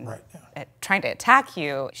name and trying to attack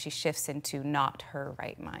you, she shifts into not her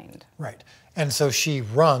right mind. Right. And so she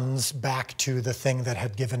runs back to the thing that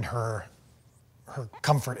had given her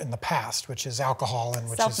comfort in the past, which is alcohol and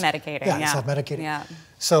which self-medicating. is self-medicating. Yeah.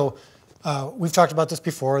 So we've talked about this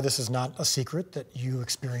before. This is not a secret that you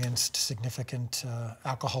experienced significant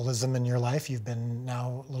alcoholism in your life. You've been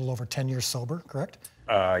now a little over 10 years sober, correct?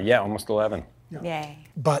 Yeah, almost 11. Yay.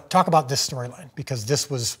 But talk about this storyline, because this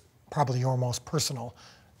was probably your most personal,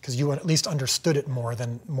 because you at least understood it more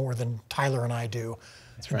than Tyler and I do.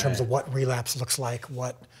 That's in terms of what relapse looks like,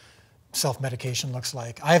 what self-medication looks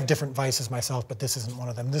like. I have different vices myself, but this isn't one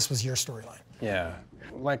of them. This was your storyline. Yeah,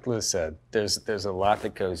 like Liz said, there's a lot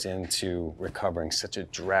that goes into recovering such a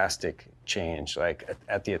drastic change. Like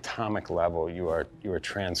at the atomic level, you are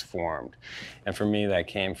transformed, and for me, that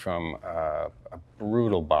came from a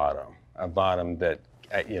brutal bottom, a bottom that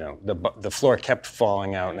the floor kept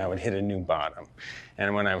falling out, and I would hit a new bottom.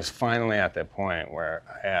 And when I was finally at that point where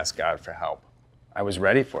I asked God for help, I was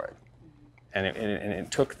ready for it. And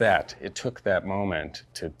it took that moment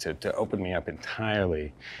to open me up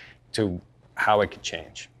entirely to how I could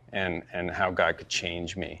change and how God could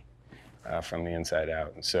change me from the inside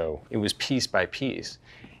out. And so it was piece by piece.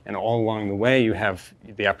 And all along the way, you have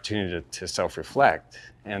the opportunity to self-reflect.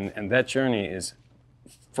 And that journey is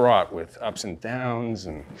fraught with ups and downs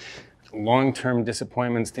and long-term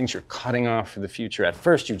disappointments, things you're cutting off for the future. At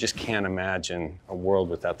first, you just can't imagine a world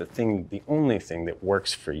without the only thing that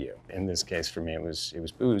works for you. In this case, for me, it was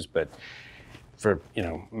booze. But for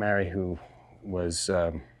Mary, who was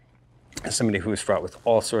somebody who was fraught with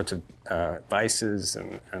all sorts of vices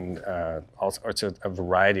and all sorts of a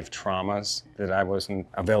variety of traumas that I wasn't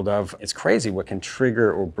availed of. It's crazy what can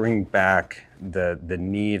trigger or bring back the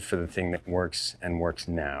need for the thing that works and works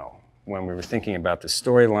now. When we were thinking about the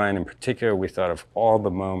storyline in particular, we thought of all the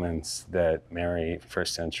moments that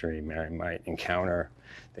first century Mary might encounter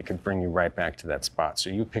that could bring you right back to that spot. So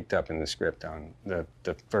you picked up in the script on the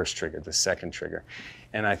first trigger, the second trigger.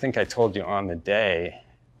 And I think I told you on the day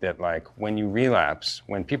that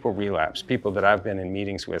when people relapse, people that I've been in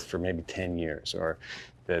meetings with for maybe 10 years or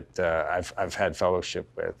that I've had fellowship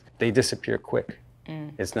with, they disappear quick.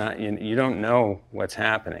 It's not, you don't know what's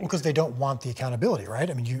happening. Well, because they don't want the accountability, right?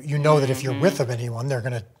 I mean, you know that if you're with anyone, they're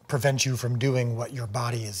going to prevent you from doing what your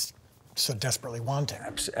body is so desperately wanting.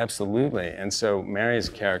 Absolutely. And so Mary's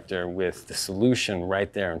character with the solution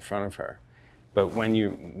right there in front of her. But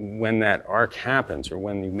when that arc happens or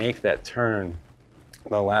when you make that turn,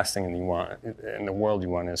 the last thing in the world you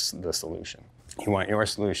want is the solution. You want your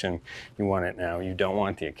solution, you want it now, you don't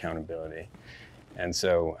want the accountability. And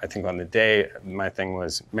so I think on the day, my thing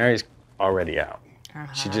was, Mary's already out.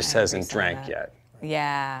 She just hasn't drank yet.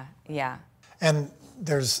 Yeah, yeah. And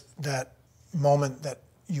there's that moment that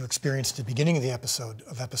you experienced at the beginning of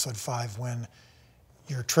episode 5 when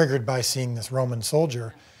you're triggered by seeing this Roman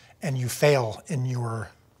soldier and you fail in your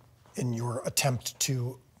attempt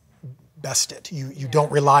to best it. You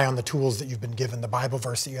don't rely on the tools that you've been given, the Bible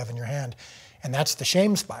verse that you have in your hand. And that's the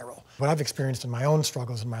shame spiral. What I've experienced in my own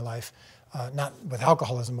struggles in my life, not with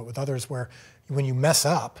alcoholism, but with others, where when you mess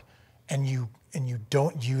up and you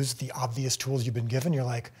don't use the obvious tools you've been given, you're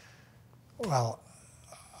like, well,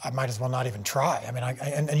 I might as well not even try. I mean,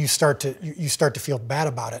 and you start to feel bad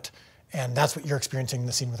about it, and that's what you're experiencing in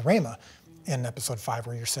the scene with Rhema in episode 5,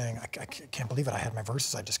 where you're saying, I can't believe it. I had my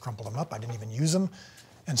verses, I just crumpled them up. I didn't even use them,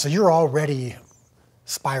 and so you're already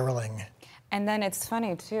spiraling. And then it's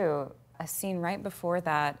funny too, a scene right before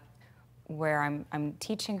that, where I'm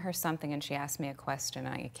teaching her something and she asked me a question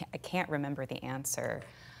and I can't remember the answer.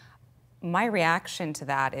 My reaction to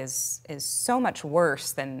that is so much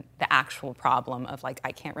worse than the actual problem of I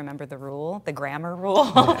can't remember the rule, the grammar rule.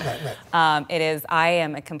 Right. It is, I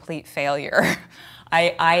am a complete failure.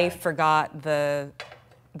 I forgot the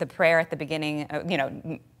prayer at the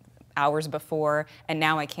beginning, hours before, and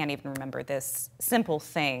now I can't even remember this simple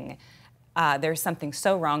thing. There's something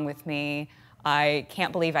so wrong with me. I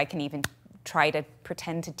can't believe I can even try to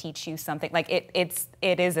pretend to teach you something. It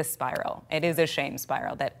is a spiral. It is a shame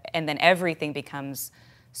spiral and then everything becomes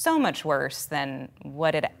so much worse than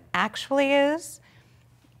what it actually is.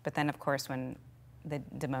 But then, of course, when the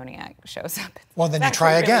demoniac shows up. Well, then you It's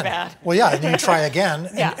try actually really again. bad. Well, yeah, and then you try again,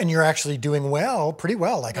 Yeah. and you're actually doing well, pretty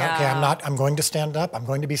well. Like, okay, Yeah. I'm going to stand up, I'm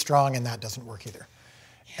going to be strong, and that doesn't work either.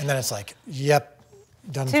 And then it's like, yep,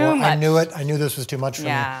 done Too for. I much. knew it. I knew this was too much for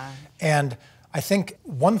Yeah. me. And I think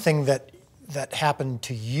one thing that happened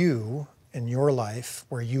to you in your life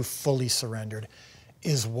where you fully surrendered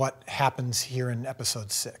is what happens here in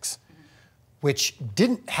episode 6. Which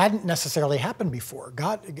hadn't necessarily happened before.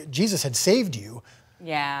 Jesus had saved you.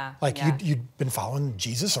 Yeah. Like yeah. you'd been following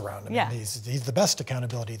Jesus around. I mean, Yeah. he's the best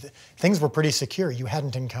accountability. Things were pretty secure. You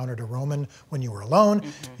hadn't encountered a Roman when you were alone.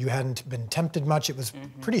 You hadn't been tempted much. It was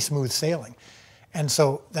pretty smooth sailing. And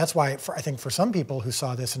so that's why I think for some people who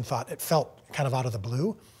saw this and thought it felt kind of out of the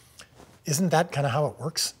blue, isn't that kind of how it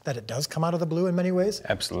works? That it does come out of the blue in many ways?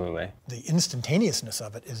 Absolutely. The instantaneousness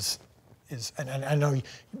of it is and I know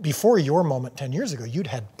before your moment 10 years ago, you'd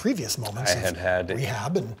had previous moments I had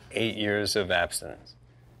rehab and 8 years of abstinence.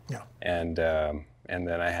 yeah. And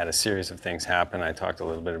then I had a series of things happen. I talked a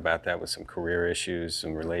little bit about that with some career issues,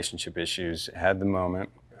 some relationship issues. Had the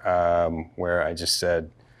moment where I just said,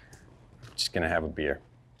 just gonna have a beer.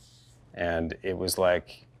 And it was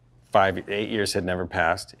like 8 years had never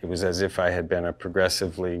passed. It was as if I had been a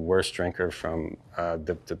progressively worse drinker from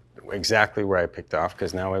exactly where I picked off,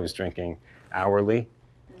 because now I was drinking hourly,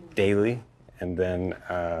 daily, and then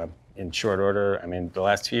in short order. I mean, the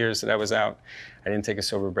last 2 years that I was out, I didn't take a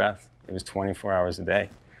sober breath. It was 24 hours a day.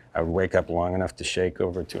 I would wake up long enough to shake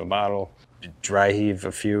over to a bottle, dry heave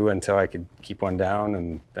a few until I could keep one down,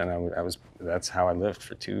 and then that's how I lived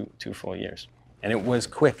for two full years. And it was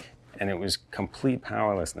quick, and it was complete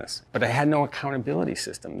powerlessness. But I had no accountability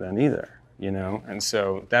system then either, you know? And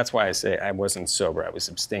so that's why I say I wasn't sober. I was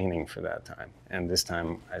abstaining for that time. And this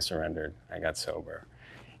time I surrendered, I got sober.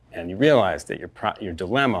 And you realize that your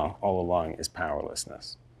dilemma all along is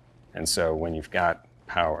powerlessness. And so when you've got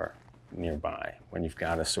power nearby, when you've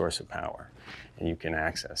got a source of power and you can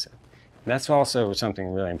access it, that's also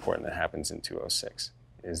something really important that happens in 206,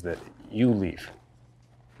 is that you leave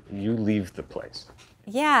the place.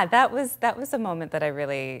 Yeah, that was a moment that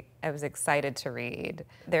I was excited to read.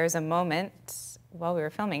 There's a moment while we were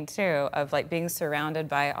filming too of like being surrounded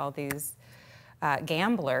by all these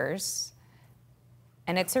gamblers,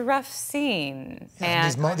 and it's a rough scene. Yeah,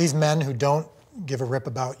 and these men who don't give a rip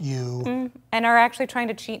about you. And are actually trying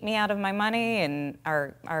to cheat me out of my money and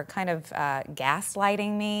are kind of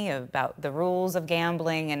gaslighting me about the rules of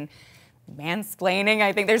gambling and mansplaining.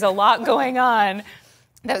 I think there's a lot going on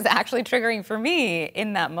that was actually triggering for me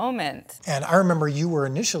in that moment. And I remember you were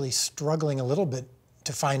initially struggling a little bit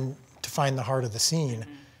to find the heart of the scene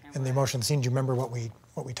and the emotion of the scene. Do you remember what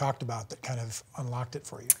we talked about that kind of unlocked it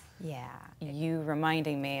for you? Yeah, you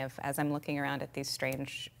reminding me of, as I'm looking around at these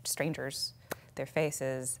strangers, their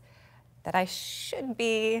faces, that I should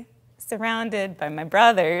be surrounded by my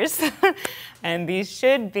brothers, and these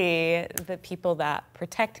should be the people that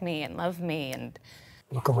protect me and love me. And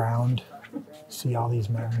Look around, see all these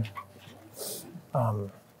men.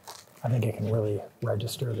 I think it can really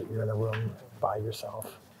register that you're in a room by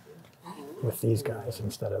yourself with these guys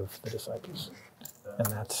instead of the disciples. And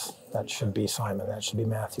that should be Simon, that should be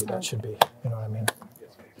Matthew, that should be, you know what I mean?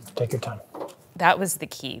 Take your time. that was the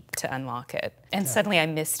key to unlock it. And suddenly I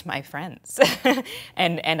missed my friends.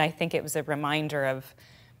 and I think it was a reminder of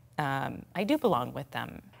I do belong with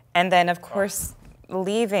them. And then, of course,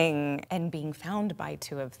 leaving and being found by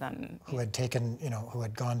two of them. Who had taken, who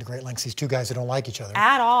had gone to great lengths, these two guys who don't like each other.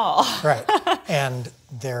 At all. Right. And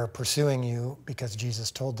they're pursuing you because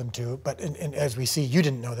Jesus told them to. But as we see, you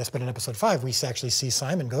didn't know this, but in episode 5, we actually see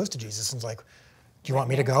Simon goes to Jesus and is like, do you want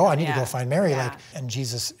me to go? I need to go find Mary. Yeah. And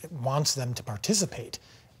Jesus wants them to participate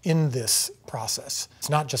in this process. It's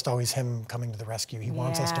not just always him coming to the rescue. He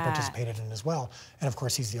wants us to participate in it as well. And of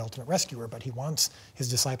course, he's the ultimate rescuer, but he wants his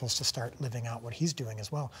disciples to start living out what he's doing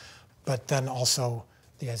as well. But then also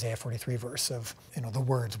the Isaiah 43 verse of, the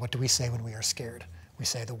words. What do we say when we are scared? We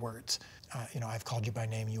say the words. I've called you by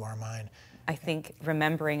name, you are mine. I think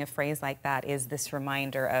remembering a phrase like that is this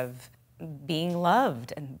reminder of being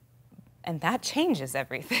loved, and that changes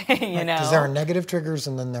everything, Because there are negative triggers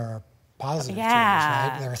and then there are positive triggers,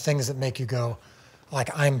 right? There are things that make you go,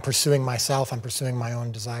 like, I'm pursuing myself, I'm pursuing my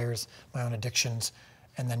own desires, my own addictions,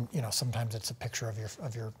 and then, sometimes it's a picture of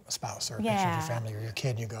your spouse or a picture of your family or your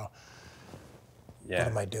kid, and you go, what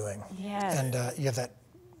am I doing? Yes. And you have that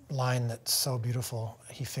line that's so beautiful,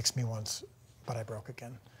 he fixed me once, but I broke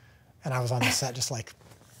again. And I was on the set just like,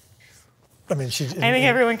 I think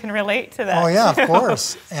everyone can relate to that. Oh yeah, of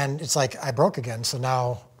course. And it's like, I broke again, so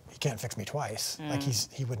now he can't fix me twice. Like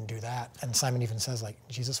he wouldn't do that. And Simon even says, like,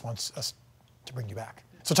 Jesus wants us to bring you back.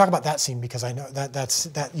 So talk about that scene, because I know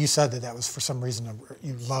that you said that was for some reason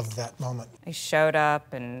you loved that moment. I showed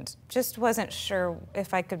up and just wasn't sure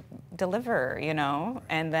if I could deliver,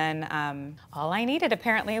 And then all I needed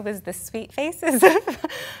apparently was the sweet faces of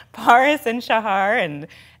Paris and Shahar, and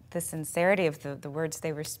the sincerity of the words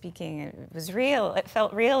they were speaking. It was real. It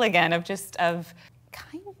felt real again, of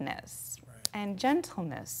kindness and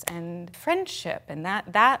gentleness and friendship, and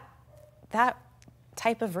that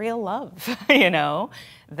type of real love,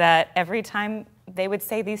 that every time they would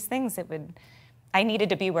say these things, I needed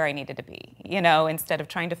to be where I needed to be, instead of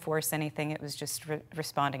trying to force anything. It was just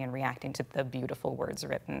responding and reacting to the beautiful words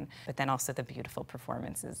written, but then also the beautiful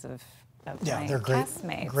performances of my they're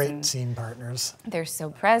castmates. Great scene partners. They're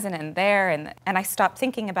so present and there, and I stopped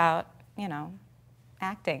thinking about,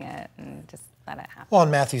 acting it and just let it happen. Well,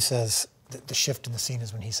 and Matthew says that the shift in the scene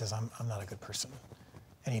is when he says, I'm not a good person.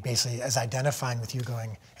 And he basically is identifying with you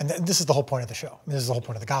going, and this is the whole point of the show. I mean, this is the whole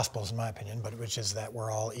point of the Gospels, in my opinion, but which is that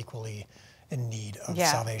we're all equally in need of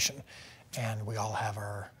salvation. And we all have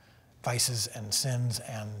our vices and sins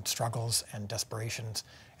and struggles and desperations.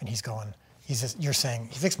 And he says, you're saying,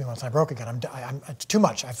 he fixed me once and I broke again. It's too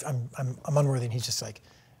much. I'm unworthy. And he's just like,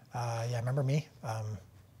 yeah, remember me?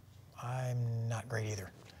 I'm not great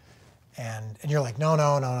either. And you're like, no.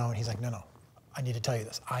 And he's like, no. I need to tell you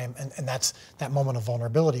this. I am, and that's that moment of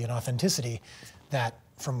vulnerability and authenticity that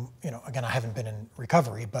from, again, I haven't been in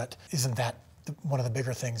recovery, but isn't that one of the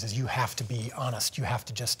bigger things is you have to be honest. You have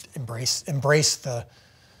to just embrace the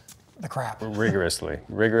crap.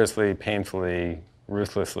 Rigorously, painfully,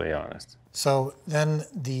 ruthlessly honest. So then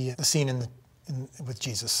the scene with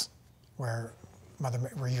Jesus where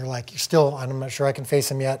you're like, I'm not sure I can face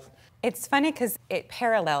him yet. It's funny because it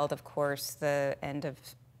paralleled, of course, the end of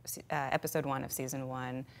episode 1 of season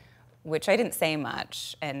 1, which I didn't say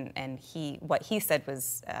much, and what he said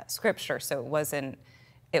was scripture, so it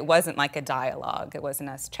wasn't like a dialogue. It wasn't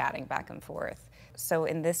us chatting back and forth. So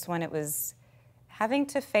in this one, it was having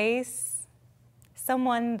to face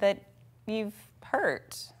someone that you've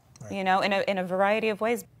hurt, in a variety of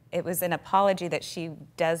ways. It was an apology that she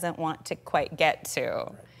doesn't want to quite get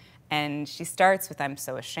to, and she starts with, "I'm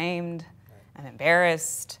so ashamed, I'm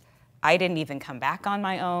embarrassed. I didn't even come back on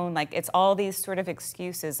my own." Like, it's all these sort of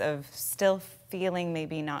excuses of still feeling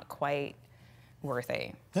maybe not quite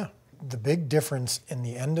worthy. Yeah. The big difference in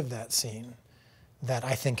the end of that scene that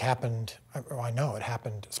I think happened, or I know it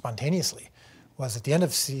happened spontaneously, was at the end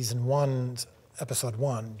of season 1, episode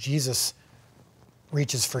 1, Jesus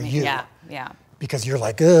reaches for you. Yeah. Because you're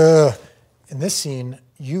like, ugh. In this scene,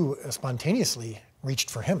 you spontaneously reached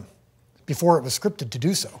for him before it was scripted to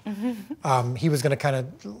do so. Mm-hmm. He was going to kind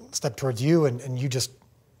of step towards you, and you just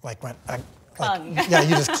went, clung. Yeah,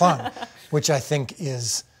 you just clung, which I think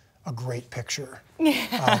is a great picture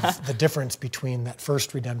of the difference between that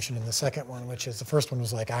first redemption and the second one, which is the first one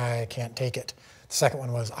was like, I can't take it. The second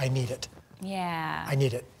one was, I need it. Yeah. I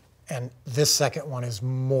need it. And this second one is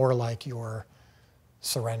more like your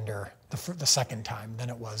surrender the second time than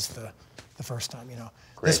it was the first time.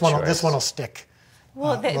 This one will stick.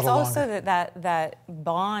 Well, it's also that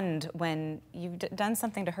bond when you've done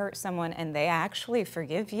something to hurt someone and they actually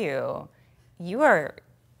forgive you. You're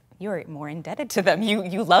more indebted to them.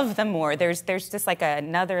 You love them more. There's just like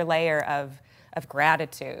another layer of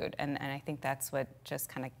gratitude, and I think that's what just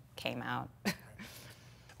kind of came out.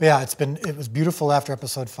 Yeah, it was beautiful after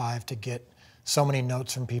episode 5 to get so many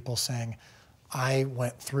notes from people saying, I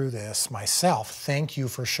went through this myself. Thank you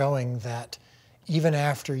for showing that even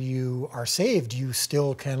after you are saved, you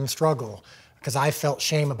still can struggle, because I felt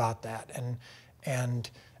shame about that. And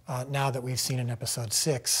now that we've seen in episode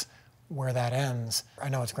 6 where that ends, I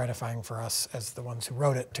know it's gratifying for us as the ones who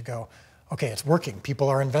wrote it to go, okay, it's working. People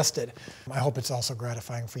are invested. I hope it's also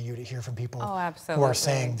gratifying for you to hear from people who are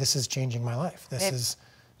saying, this is changing my life. This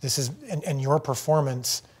is, and your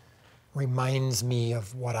performance reminds me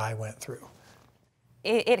of what I went through.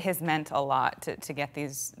 It has meant a lot to get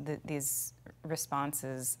these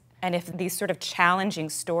responses. And if these sort of challenging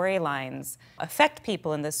storylines affect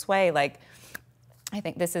people in this way, I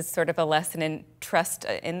think this is sort of a lesson in trust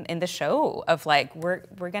in the show of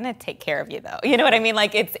we're gonna take care of you though. You know what I mean?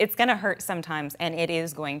 It's gonna hurt sometimes, and it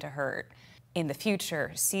is going to hurt in the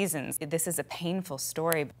future seasons. This is a painful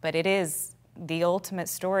story, but it is the ultimate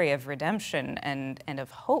story of redemption and of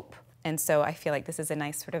hope. And so I feel like this is a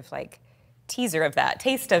nice sort of teaser of that,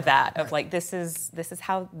 taste of that, of this is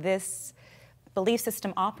how this belief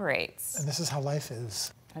system operates. And this is how life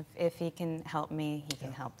is. If he can help me, he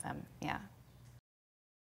can help them. Yeah.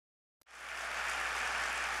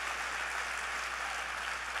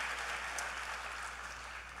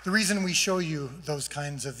 The reason we show you those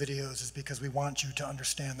kinds of videos is because we want you to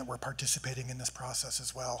understand that we're participating in this process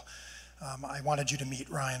as well. I wanted you to meet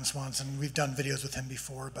Ryan Swanson. We've done videos with him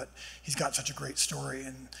before, but he's got such a great story,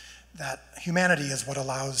 and that humanity is what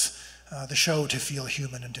allows the show to feel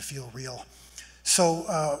human and to feel real.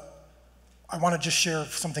 So I want to just share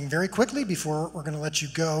something very quickly before we're going to let you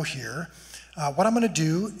go here. What I'm going to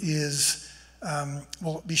do is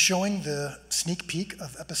we'll be showing the sneak peek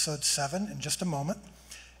of episode 7 in just a moment.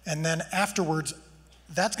 And then afterwards,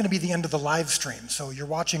 that's going to be the end of the live stream. So you're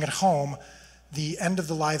watching at home, the end of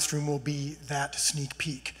the live stream will be that sneak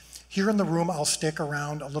peek. Here in the room, I'll stick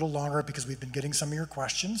around a little longer because we've been getting some of your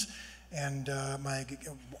questions. And my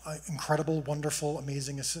incredible, wonderful,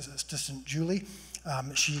 amazing assistant, Julie,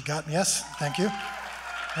 she got me, yes, thank you.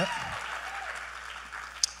 Yep.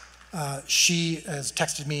 She has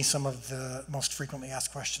texted me some of the most frequently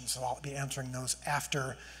asked questions, so I'll be answering those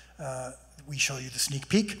after we show you the sneak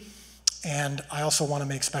peek. And I also want to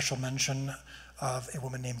make special mention of a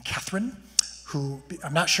woman named Catherine, who,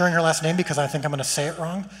 I'm not sharing her last name because I think I'm going to say it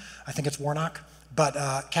wrong. I think it's Warnock. But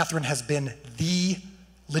Catherine has been the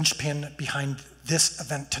linchpin behind this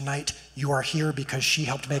event tonight. You are here because she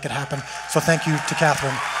helped make it happen. So thank you to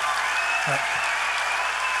Catherine.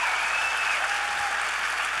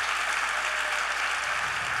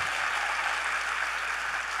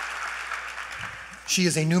 She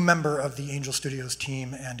is a new member of the Angel Studios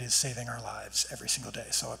team and is saving our lives every single day.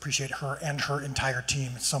 So I appreciate her and her entire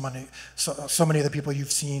team. So many of the people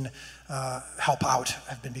you've seen help out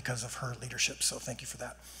have been because of her leadership. So thank you for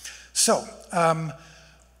that. So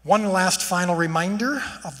one last final reminder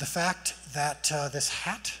of the fact that this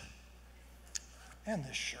hat and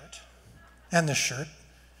this shirt and this shirt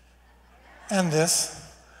and this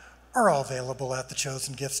are all available at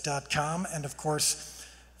thechosengifts.com. And of course,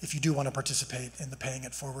 if you do want to participate in the paying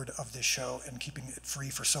it forward of this show and keeping it free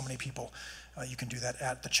for so many people, you can do that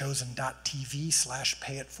at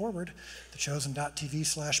thechosen.tv/payitforward,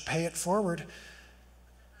 thechosen.tv/payitforward.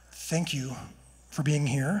 Thank you for being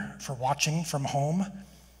here, for watching from home.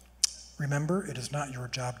 Remember, it is not your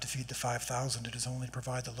job to feed the 5,000, it is only to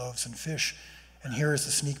provide the loaves and fish. And here is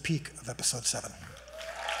the sneak peek of episode 7.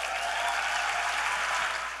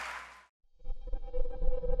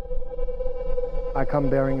 I come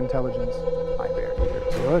bearing intelligence. I bear neither.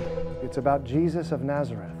 Good. It's about Jesus of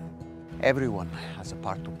Nazareth. Everyone has a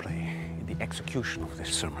part to play in the execution of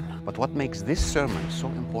this sermon. But what makes this sermon so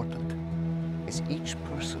important is each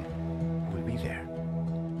person who will be there.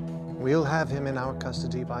 We'll have him in our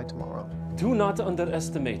custody by tomorrow. Do not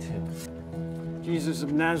underestimate him. Jesus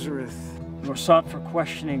of Nazareth, you're sought for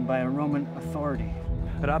questioning by a Roman authority.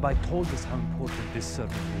 Rabbi told us how important this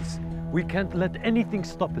sermon is. We can't let anything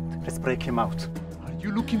stop it. Let's break him out. Are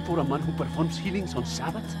you looking for a man who performs healings on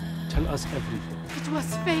Sabbath? Tell us everything. It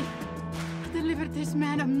was faith that delivered this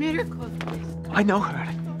man a miracle. I know her.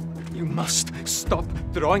 You must stop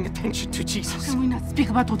drawing attention to Jesus. How can we not speak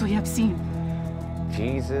about what we have seen?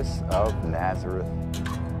 Jesus of Nazareth.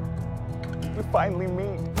 We finally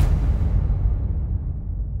meet.